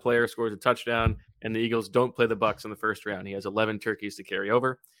squad player scores a touchdown, and the Eagles don't play the Bucs in the first round. He has 11 turkeys to carry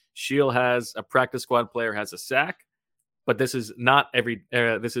over. Sheil has a practice squad player has a sack, but this is not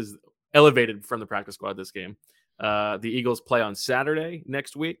this is elevated from the practice squad this game. The Eagles play on Saturday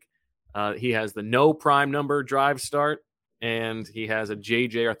next week. He has the no prime number drive start, and he has a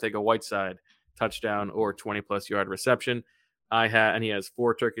J.J. Arcega-Whiteside touchdown or 20-plus yard reception. And he has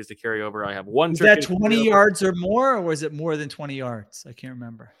 4 turkeys to carry over. I have 1 turkey. Is that 20 yards or more, or was it more than 20 yards? I can't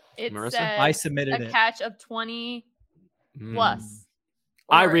remember. It Marissa? says I submitted a it. catch of 20 plus.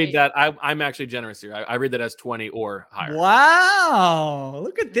 I read that. I'm actually generous here. I read that as 20 or higher. Wow.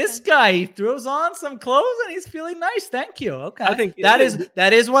 Look at this guy. He throws on some clothes and he's feeling nice. Thank you. Okay. I think that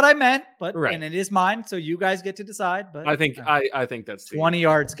is what I meant, but right. And it is mine. So you guys get to decide. But I think I think that's 20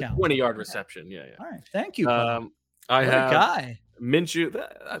 yards count. 20-yard reception. Yeah. All right. Thank you. I have a guy. Minshew.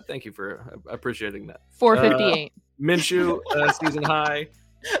 Thank you for appreciating that. 458. Minshew season high.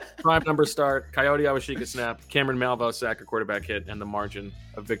 Prime number start. Coyote Awashika snap. Cameron Malvo sack or quarterback hit, and the margin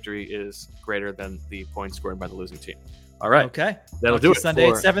of victory is greater than the points scored by the losing team. All right. Okay. That'll do it. Sunday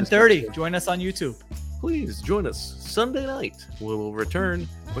at 7:30. Join us on YouTube. Please join us Sunday night. We will return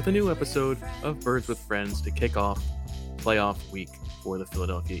with a new episode of Birds with Friends to kick off playoff week for the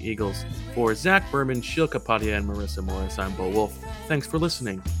Philadelphia Eagles. For Zach Berman, Sheil Kapadia, and Marissa Morris, I'm Bo Wolf. Thanks for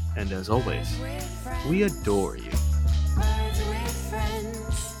listening, and as always, we adore you.